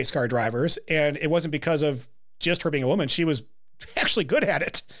famous race car drivers, and it wasn't because of just her being a woman. She was actually good at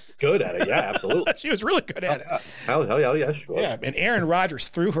it. Good at it, yeah, absolutely. She was really good at it. Hell yeah, sure. Yeah, and Aaron Rodgers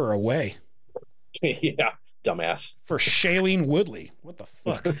threw her away. Yeah, dumbass. For Shailene Woodley. What the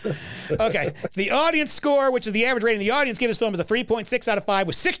fuck? Okay, the audience score, which is the average rating the audience gave this film, is a 3.6 out of 5,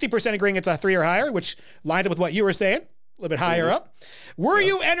 with 60% agreeing it's a 3 or higher, which lines up with what you were saying, a little bit higher up. Were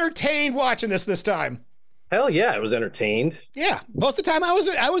you entertained watching this time? Hell yeah, I was entertained. Yeah, most of the time I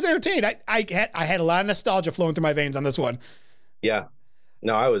was entertained. I had a lot of nostalgia flowing through my veins on this one. Yeah,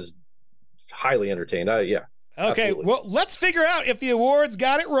 no, I was highly entertained. Yeah. Okay, absolutely. Well, let's figure out if the awards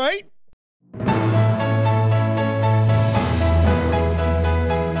got it right.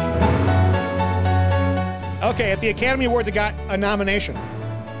 Okay, at the Academy Awards, it got a nomination.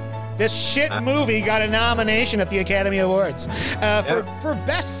 This shit movie got a nomination at the Academy Awards for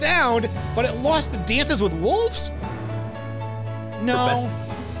Best Sound, but it lost to Dances with Wolves? No.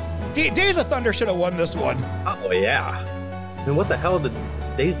 Days of Thunder should have won this one. Oh, yeah. And what the hell did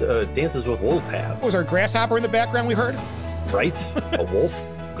Dances with Wolves have? Was there a grasshopper in the background we heard? Right? A wolf?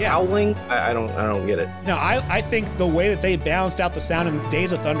 Yeah. Howling? I don't get it. No, I think the way that they balanced out the sound in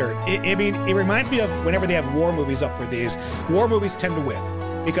Days of Thunder, it reminds me of whenever they have war movies up for these. War movies tend to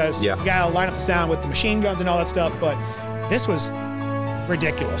win because you gotta line up the sound with the machine guns and all that stuff, but this was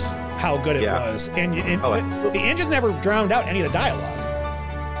ridiculous how good it was. And the engines never drowned out any of the dialogue.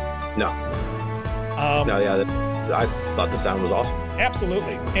 No. I thought the sound was awesome.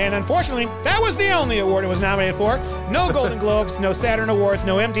 Absolutely. And unfortunately, that was the only award it was nominated for. No Golden Globes, no Saturn Awards,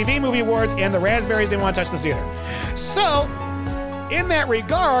 no MTV Movie Awards, and the Raspberries didn't want to touch this either. So, in that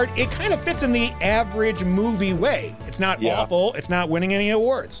regard, it kind of fits in the average movie way. It's not awful. It's not winning any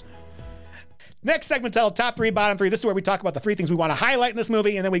awards. Next segment, titled Top 3, Bottom 3. This is where we talk about the 3 things we want to highlight in this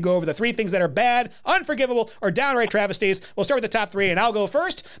movie, and then we go over the 3 things that are bad, unforgivable, or downright travesties. We'll start with the top 3, and I'll go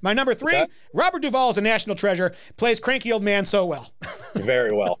first. My number 3, Robert Duvall is a national treasure, plays cranky old man so well.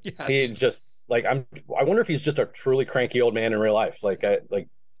 Very well. Yes. He just, I wonder if he's just a truly cranky old man in real life. I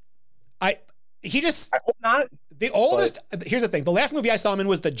hope not. The oldest, here's the thing, the last movie I saw him in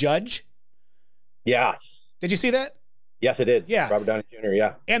was The Judge. Yes. Did you see that? Yes, I did. Yeah. Robert Downey Jr.,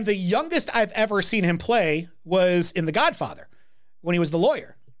 yeah. And the youngest I've ever seen him play was in The Godfather, when he was the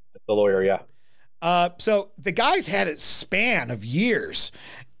lawyer. The lawyer, yeah. So the guy's had a span of years,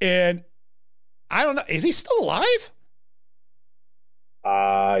 and I don't know, is he still alive?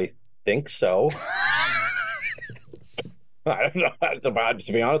 I think so. I don't know.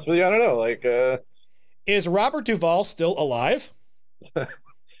 To be honest with you, I don't know. Is Robert Duvall still alive?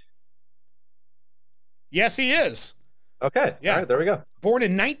 Yes, he is. Okay. Yeah. All right, there we go. Born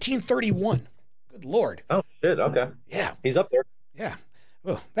in 1931. Good Lord. Oh, shit. Okay. Yeah. He's up there. Yeah.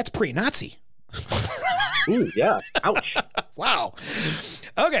 Oh, that's pre-Nazi. Ooh, yeah. Ouch. Wow.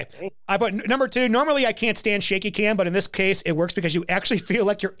 Okay. I put number 2. Normally, I can't stand shaky cam, but in this case, it works because you actually feel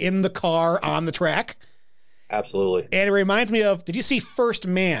like you're in the car on the track. Absolutely. And it reminds me of, did you see First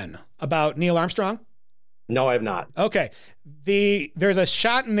Man about Neil Armstrong? No, I have not. Okay. There's a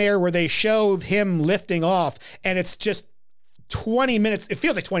shot in there where they show him lifting off, and it's just 20 minutes. It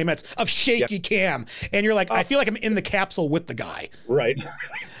feels like 20 minutes of shaky cam. And you're like, I feel like I'm in the capsule with the guy. Right.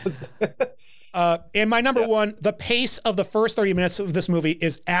 And my number 1, the pace of the first 30 minutes of this movie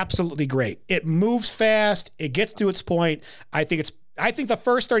is absolutely great. It moves fast. It gets to its point. I think it's I think the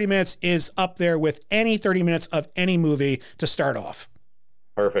first 30 minutes is up there with any 30 minutes of any movie to start off.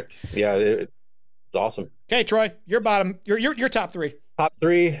 Perfect. Yeah, it's awesome. Okay, Troy, your top three. Top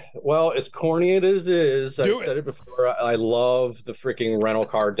three. Well, as corny it is, I said it before. I love the freaking rental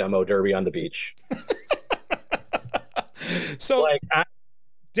car demo derby on the beach. So, like,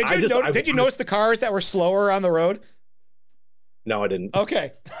 did you notice the cars that were slower on the road? No, I didn't.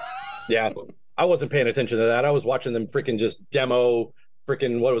 Okay. Yeah, I wasn't paying attention to that. I was watching them freaking just demo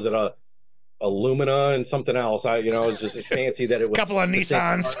freaking, what was it, a Lumina and something else. It was just fancy that it was a couple of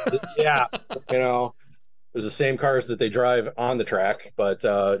Nissans. Yeah, it was the same cars that they drive on the track. But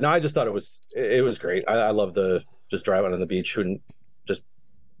no, I just thought it was great. I love the just driving on the beach and just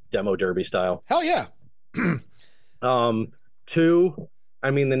demo derby style. Hell yeah. 2,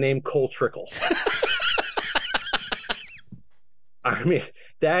 the name Cole Trickle.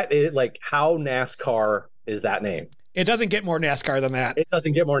 that is like, how NASCAR is that name? It doesn't get more NASCAR than that. It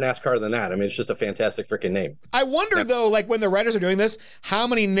doesn't get more NASCAR than that. It's just a fantastic freaking name. I wonder, though, like when the writers are doing this, how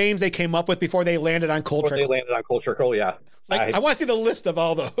many names they came up with before they landed on Cole Trickle. They landed on Cole Trickle, yeah. Like, I want to see the list of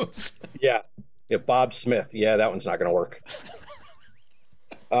all those. Yeah. Bob Smith. Yeah, that one's not going to work.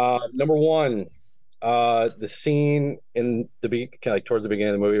 Number 1, the scene in towards the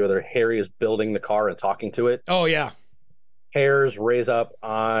beginning of the movie where Harry is building the car and talking to it. Oh, yeah. Hairs raise up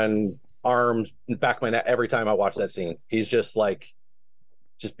on arms, back of my neck every time I watch that scene. He's just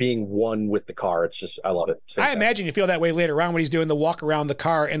being one with the car. It's just, I love it. I imagine you feel that way later on when he's doing the walk around the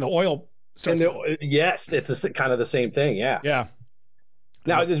car and the oil starts. Yes, it's kind of the same thing. Yeah. Yeah.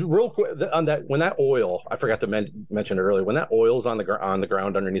 Now, just real quick on that, when that oil, I forgot to mention it earlier, when that oil's on the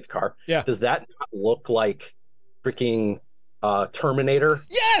ground underneath the car, yeah, does that not look like freaking Terminator?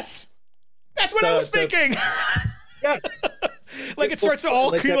 Yes, that's what I was thinking. Yes. Like it starts to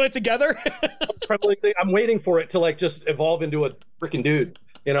all accumulate together. I'm waiting for it to just evolve into a freaking dude,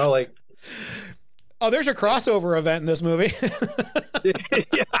 Oh, there's a crossover event in this movie.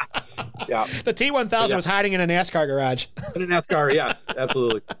 Yeah. The T-1000 was hiding in a NASCAR garage. In a NASCAR, yes,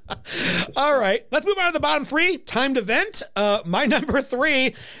 absolutely. All right, let's move on to the bottom 3. Time to vent. My number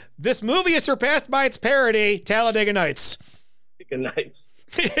 3, this movie is surpassed by its parody, Talladega Nights. Talladega Nights.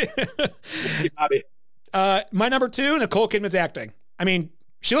 My number 2, Nicole Kidman's acting.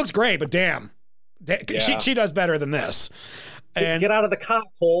 She looks great, but damn. She does better than this. And get out of the cop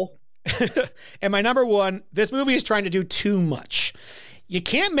hole. And my number 1, this movie is trying to do too much. You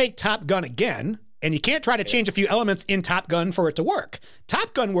can't make Top Gun again, and you can't try to change a few elements in Top Gun for it to work.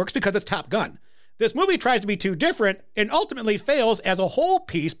 Top Gun works because it's Top Gun. This movie tries to be too different and ultimately fails as a whole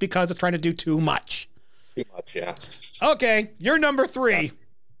piece because it's trying to do too much. Too much, yeah. Okay, you're number 3.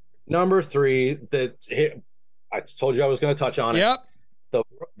 Number 3, I told you I was going to touch on it. Yep.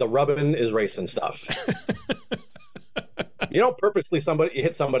 The rubbing is racing stuff. You don't purposely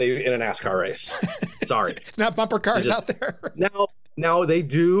hit somebody in a NASCAR race. Sorry. It's not bumper cars out there. Now they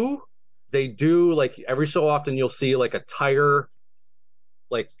do like every so often you'll see like a tire,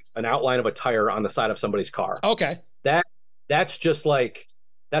 like an outline of a tire on the side of somebody's car. Okay. That's just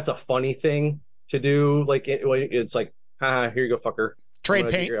that's a funny thing to do. Like it's like, here you go, fucker. Trade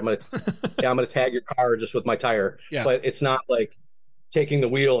paint. I'm gonna tag your car just with my tire. Yeah. But it's not like taking the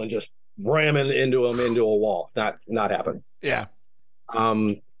wheel and just ramming into a wall. Not happen. Yeah.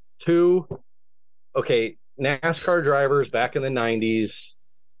 2, okay, NASCAR drivers back in the 90s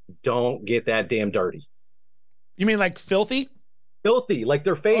don't get that damn dirty. You mean like filthy? Filthy, like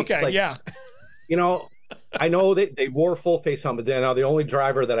their face. Okay, yeah. I know they wore full face helmet then. Now the only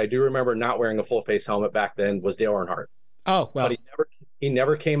driver that I do remember not wearing a full face helmet back then was Dale Earnhardt. Oh, well. But he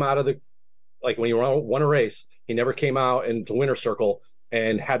never came out of when he won a race, he never came out into winner's circle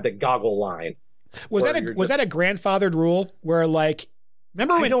and had the goggle line. Was that a grandfathered rule where I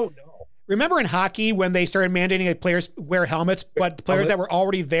don't know. Remember in hockey when they started mandating that players wear helmets, but the players that were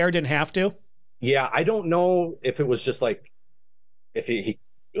already there didn't have to? Yeah, I don't know if it was just if it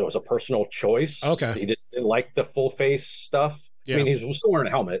was a personal choice. Okay. He just didn't like the full face stuff. Yeah. He was still wearing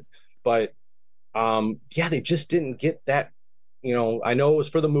a helmet, but they just didn't get that. I know it was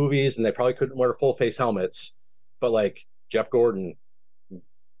for the movies and they probably couldn't wear full face helmets, but Jeff Gordon,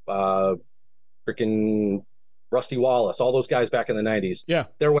 freaking Rusty Wallace, all those guys back in the 90s. Yeah.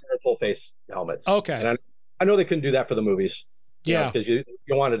 They're wearing full face helmets. Okay. And I know they couldn't do that for the movies. Yeah. Because you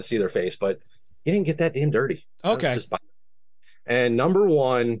wanted to see their face, but you didn't get that damn dirty. Okay. And number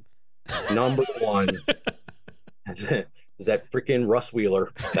one is that freaking Russ Wheeler.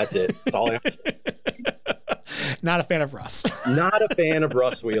 That's it. That's all I have to say. Not a fan of Russ. Not a fan of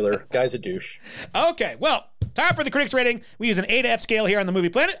Russ Wheeler. Guy's a douche. Okay. Well, Time for the critics rating. We use an A to F scale here on the Movie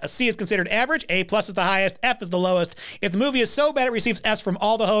Planet. A C is considered average. A plus is the highest. F is the lowest. If the movie is so bad it receives Fs from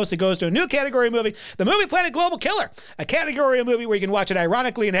all the hosts, it goes to a new category movie, the Movie Planet Global Killer. A category of movie where you can watch it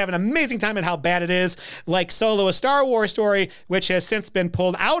ironically and have an amazing time at how bad it is, like Solo, a Star Wars story, which has since been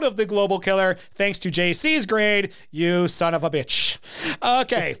pulled out of the Global Killer thanks to JC's grade. You son of a bitch.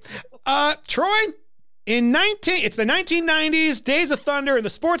 Okay. Troy? It's the 1990s, Days of Thunder in the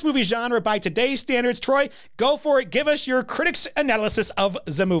sports movie genre by today's standards. Troy, go for it. Give us your critics' analysis of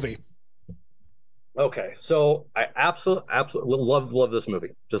the movie. Okay, so I absolutely love this movie.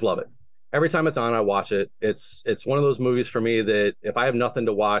 Just love it. Every time it's on, I watch it. It's one of those movies for me that if I have nothing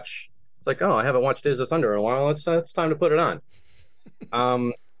to watch, it's like, oh, I haven't watched Days of Thunder in a while. It's time to put it on.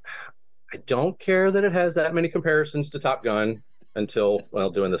 I don't care that it has that many comparisons to Top Gun until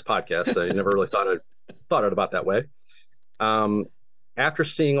doing this podcast. I never really thought it about that way. After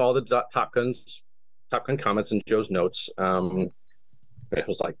seeing all the Top Gun comments and Joe's notes, it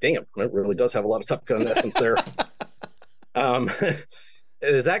was like, damn, it really does have a lot of Top Gun essence there.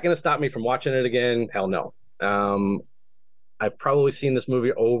 Is that going to stop me from watching it again? Hell no. I've probably seen this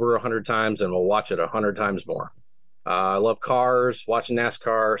movie over 100 times and will watch it 100 times more. I love cars, watching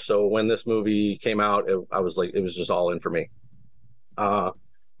NASCAR. So when this movie came out, it was just all in for me.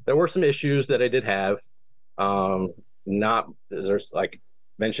 There were some issues that I did have. There's like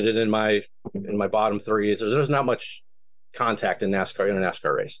mentioned it in my bottom three. There's not much contact in NASCAR in a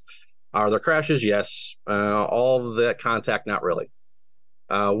NASCAR race. Are there crashes? Yes. All of that contact, not really.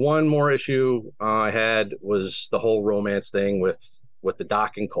 One more issue I had was the whole romance thing with the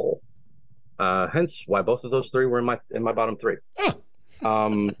Doc and Cole. Hence why both of those three were in my bottom three.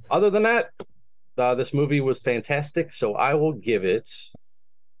 Other than that, this movie was fantastic, so I will give it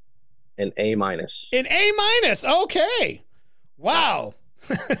an A-. An A-. Okay. Wow.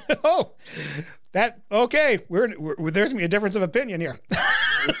 Oh, that okay. We're there's gonna be a difference of opinion here.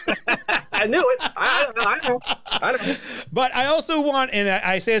 I knew it. I know. But I also want, and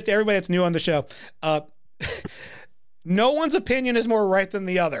I say this to everybody that's new on the show, no one's opinion is more right than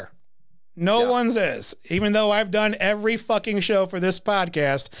the other. No one's is. Even though I've done every fucking show for this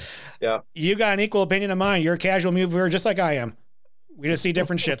podcast, you got an equal opinion of mine. You're a casual movie just like I am. We just see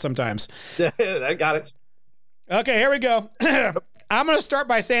different shit sometimes. I got it. Okay, here we go. I'm going to start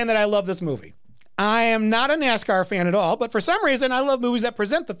by saying that I love this movie. I am not a NASCAR fan at all, but for some reason, I love movies that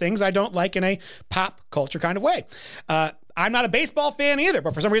present the things I don't like in a pop culture kind of way. I'm not a baseball fan either,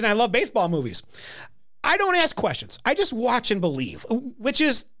 but for some reason, I love baseball movies. I don't ask questions. I just watch and believe, which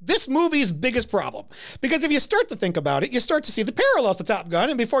is this movie's biggest problem. Because if you start to think about it, you start to see the parallels to Top Gun,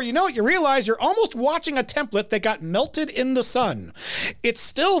 and before you know it, you realize you're almost watching a template that got melted in the sun. It's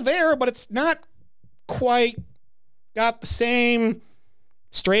still there, but it's not quite got the same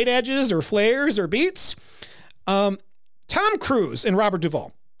straight edges or flares or beats. Tom Cruise and Robert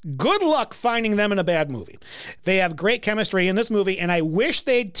Duvall. Good luck finding them in a bad movie. They have great chemistry in this movie, and I wish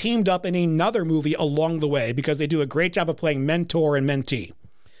they'd teamed up in another movie along the way because they do a great job of playing mentor and mentee.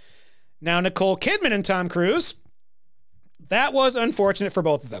 Now, Nicole Kidman and Tom Cruise, that was unfortunate for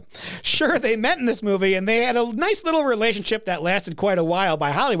both of them. Sure, they met in this movie, and they had a nice little relationship that lasted quite a while by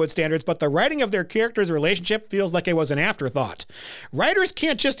Hollywood standards, but the writing of their characters' relationship feels like it was an afterthought. Writers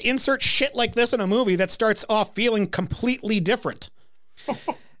can't just insert shit like this in a movie that starts off feeling completely different.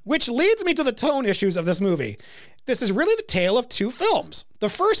 Which leads me to the tone issues of this movie. This is really the tale of two films. The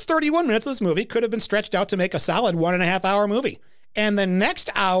first 31 minutes of this movie could have been stretched out to make a solid 1.5 hour movie. And the next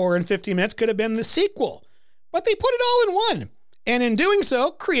hour and 50 minutes could have been the sequel. But they put it all in one. And in doing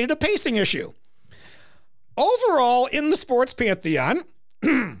so, created a pacing issue. Overall, in the sports pantheon,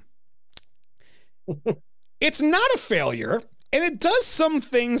 it's not a failure. And it does some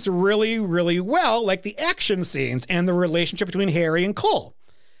things really, really well, like the action scenes and the relationship between Harry and Cole.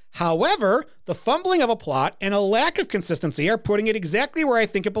 However, the fumbling of a plot and a lack of consistency are putting it exactly where I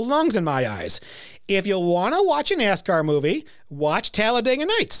think it belongs in my eyes. If you want to watch a NASCAR movie, watch Talladega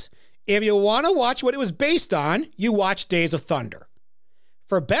Nights. If you want to watch what it was based on, you watch Days of Thunder.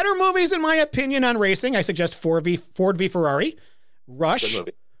 For better movies, in my opinion, on racing, I suggest Ford v Ferrari, Rush,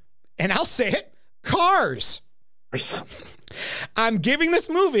 and I'll say it, Cars. I'm giving this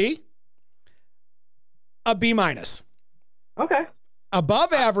movie a B-. Okay.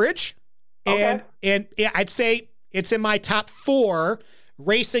 Above average, and I'd say it's in my top 4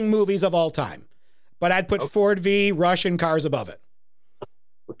 racing movies of all time. But I'd put Ford v Rush and Cars above it.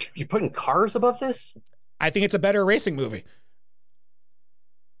 You're putting Cars above this? I think it's a better racing movie.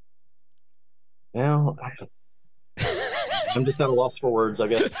 Well, I'm just at a loss for words, I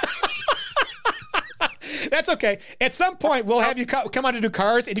guess. That's okay. At some point, we'll have you come on to do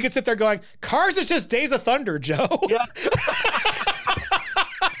Cars, and you can sit there going, Cars is just Days of Thunder, Joe. Yeah.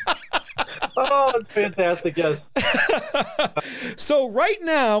 Oh, that's fantastic. Yes. So right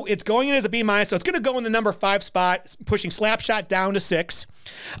now, it's going in as a B-, so it's going to go in the number 5 spot, pushing Slapshot down to 6.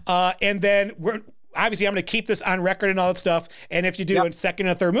 And then obviously, I'm going to keep this on record and all that stuff. And if you do a second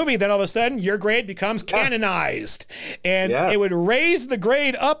and a third movie, then all of a sudden your grade becomes canonized. And it would raise the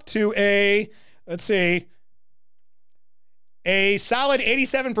grade up to a solid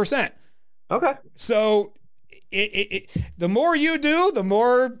 87%. Okay. So the more you do, the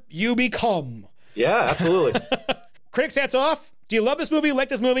more you become. Yeah, absolutely. Critics, hats off. Do you love this movie, like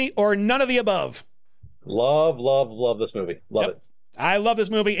this movie, or none of the above? Love this movie. Love it. I love this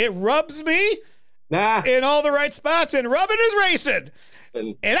movie. It rubs me in all the right spots, and rubbing is racing.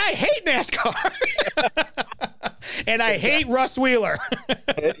 And I hate NASCAR. And I hate Russ Wheeler.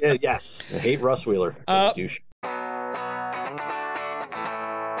 Yes, I hate Russ Wheeler. Douche.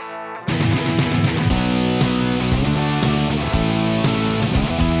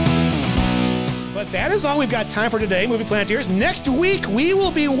 But that is all we've got time for today, Movie Planeteers. Next week, we will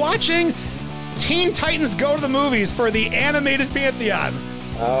be watching Teen Titans Go to the Movies for the animated Pantheon.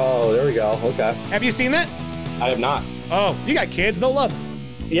 Oh, there we go. Okay. Have you seen that? I have not. Oh, you got kids. They'll love it.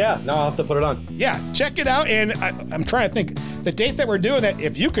 Yeah, no, I'll have to put it on. Yeah, check it out. And I'm trying to think, the date that we're doing that,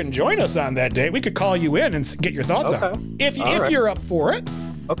 if you can join us on that date, we could call you in and get your thoughts on it. If you're up for it.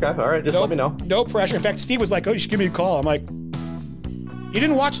 Okay, all right, just let me know. No pressure. In fact, Steve was like, oh, you should give me a call. I'm like, you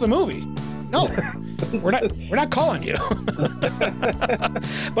didn't watch the movie. No, we're not calling you.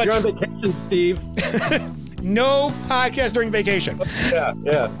 But you're on vacation, Steve. No podcast during vacation.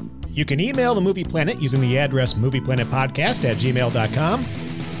 Yeah. You can email the Movie Planet using the address movieplanetpodcast@gmail.com.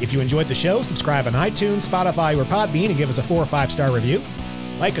 If you enjoyed the show, subscribe on iTunes, Spotify, or Podbean and give us a 4 or 5-star review.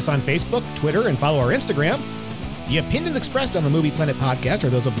 Like us on Facebook, Twitter, and follow our Instagram. The opinions expressed on the Movie Planet podcast are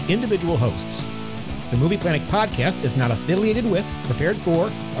those of the individual hosts. The Movie Planet podcast is not affiliated with, prepared for,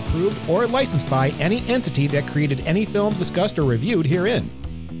 approved, or licensed by any entity that created any films discussed or reviewed herein.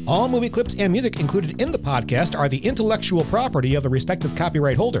 All movie clips and music included in the podcast are the intellectual property of the respective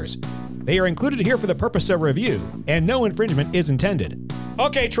copyright holders. They are included here for the purpose of review, and no infringement is intended.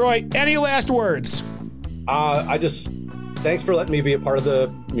 Okay, Troy, any last words? Thanks for letting me be a part of the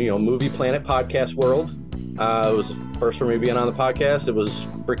Movie Planet podcast world. It was the first for me being on the podcast. It was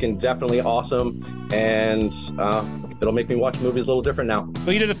freaking definitely awesome, and it'll make me watch movies a little different now.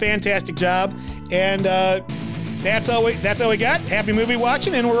 Well, you did a fantastic job, and that's all we got. Happy movie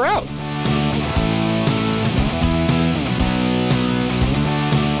watching, and we're out.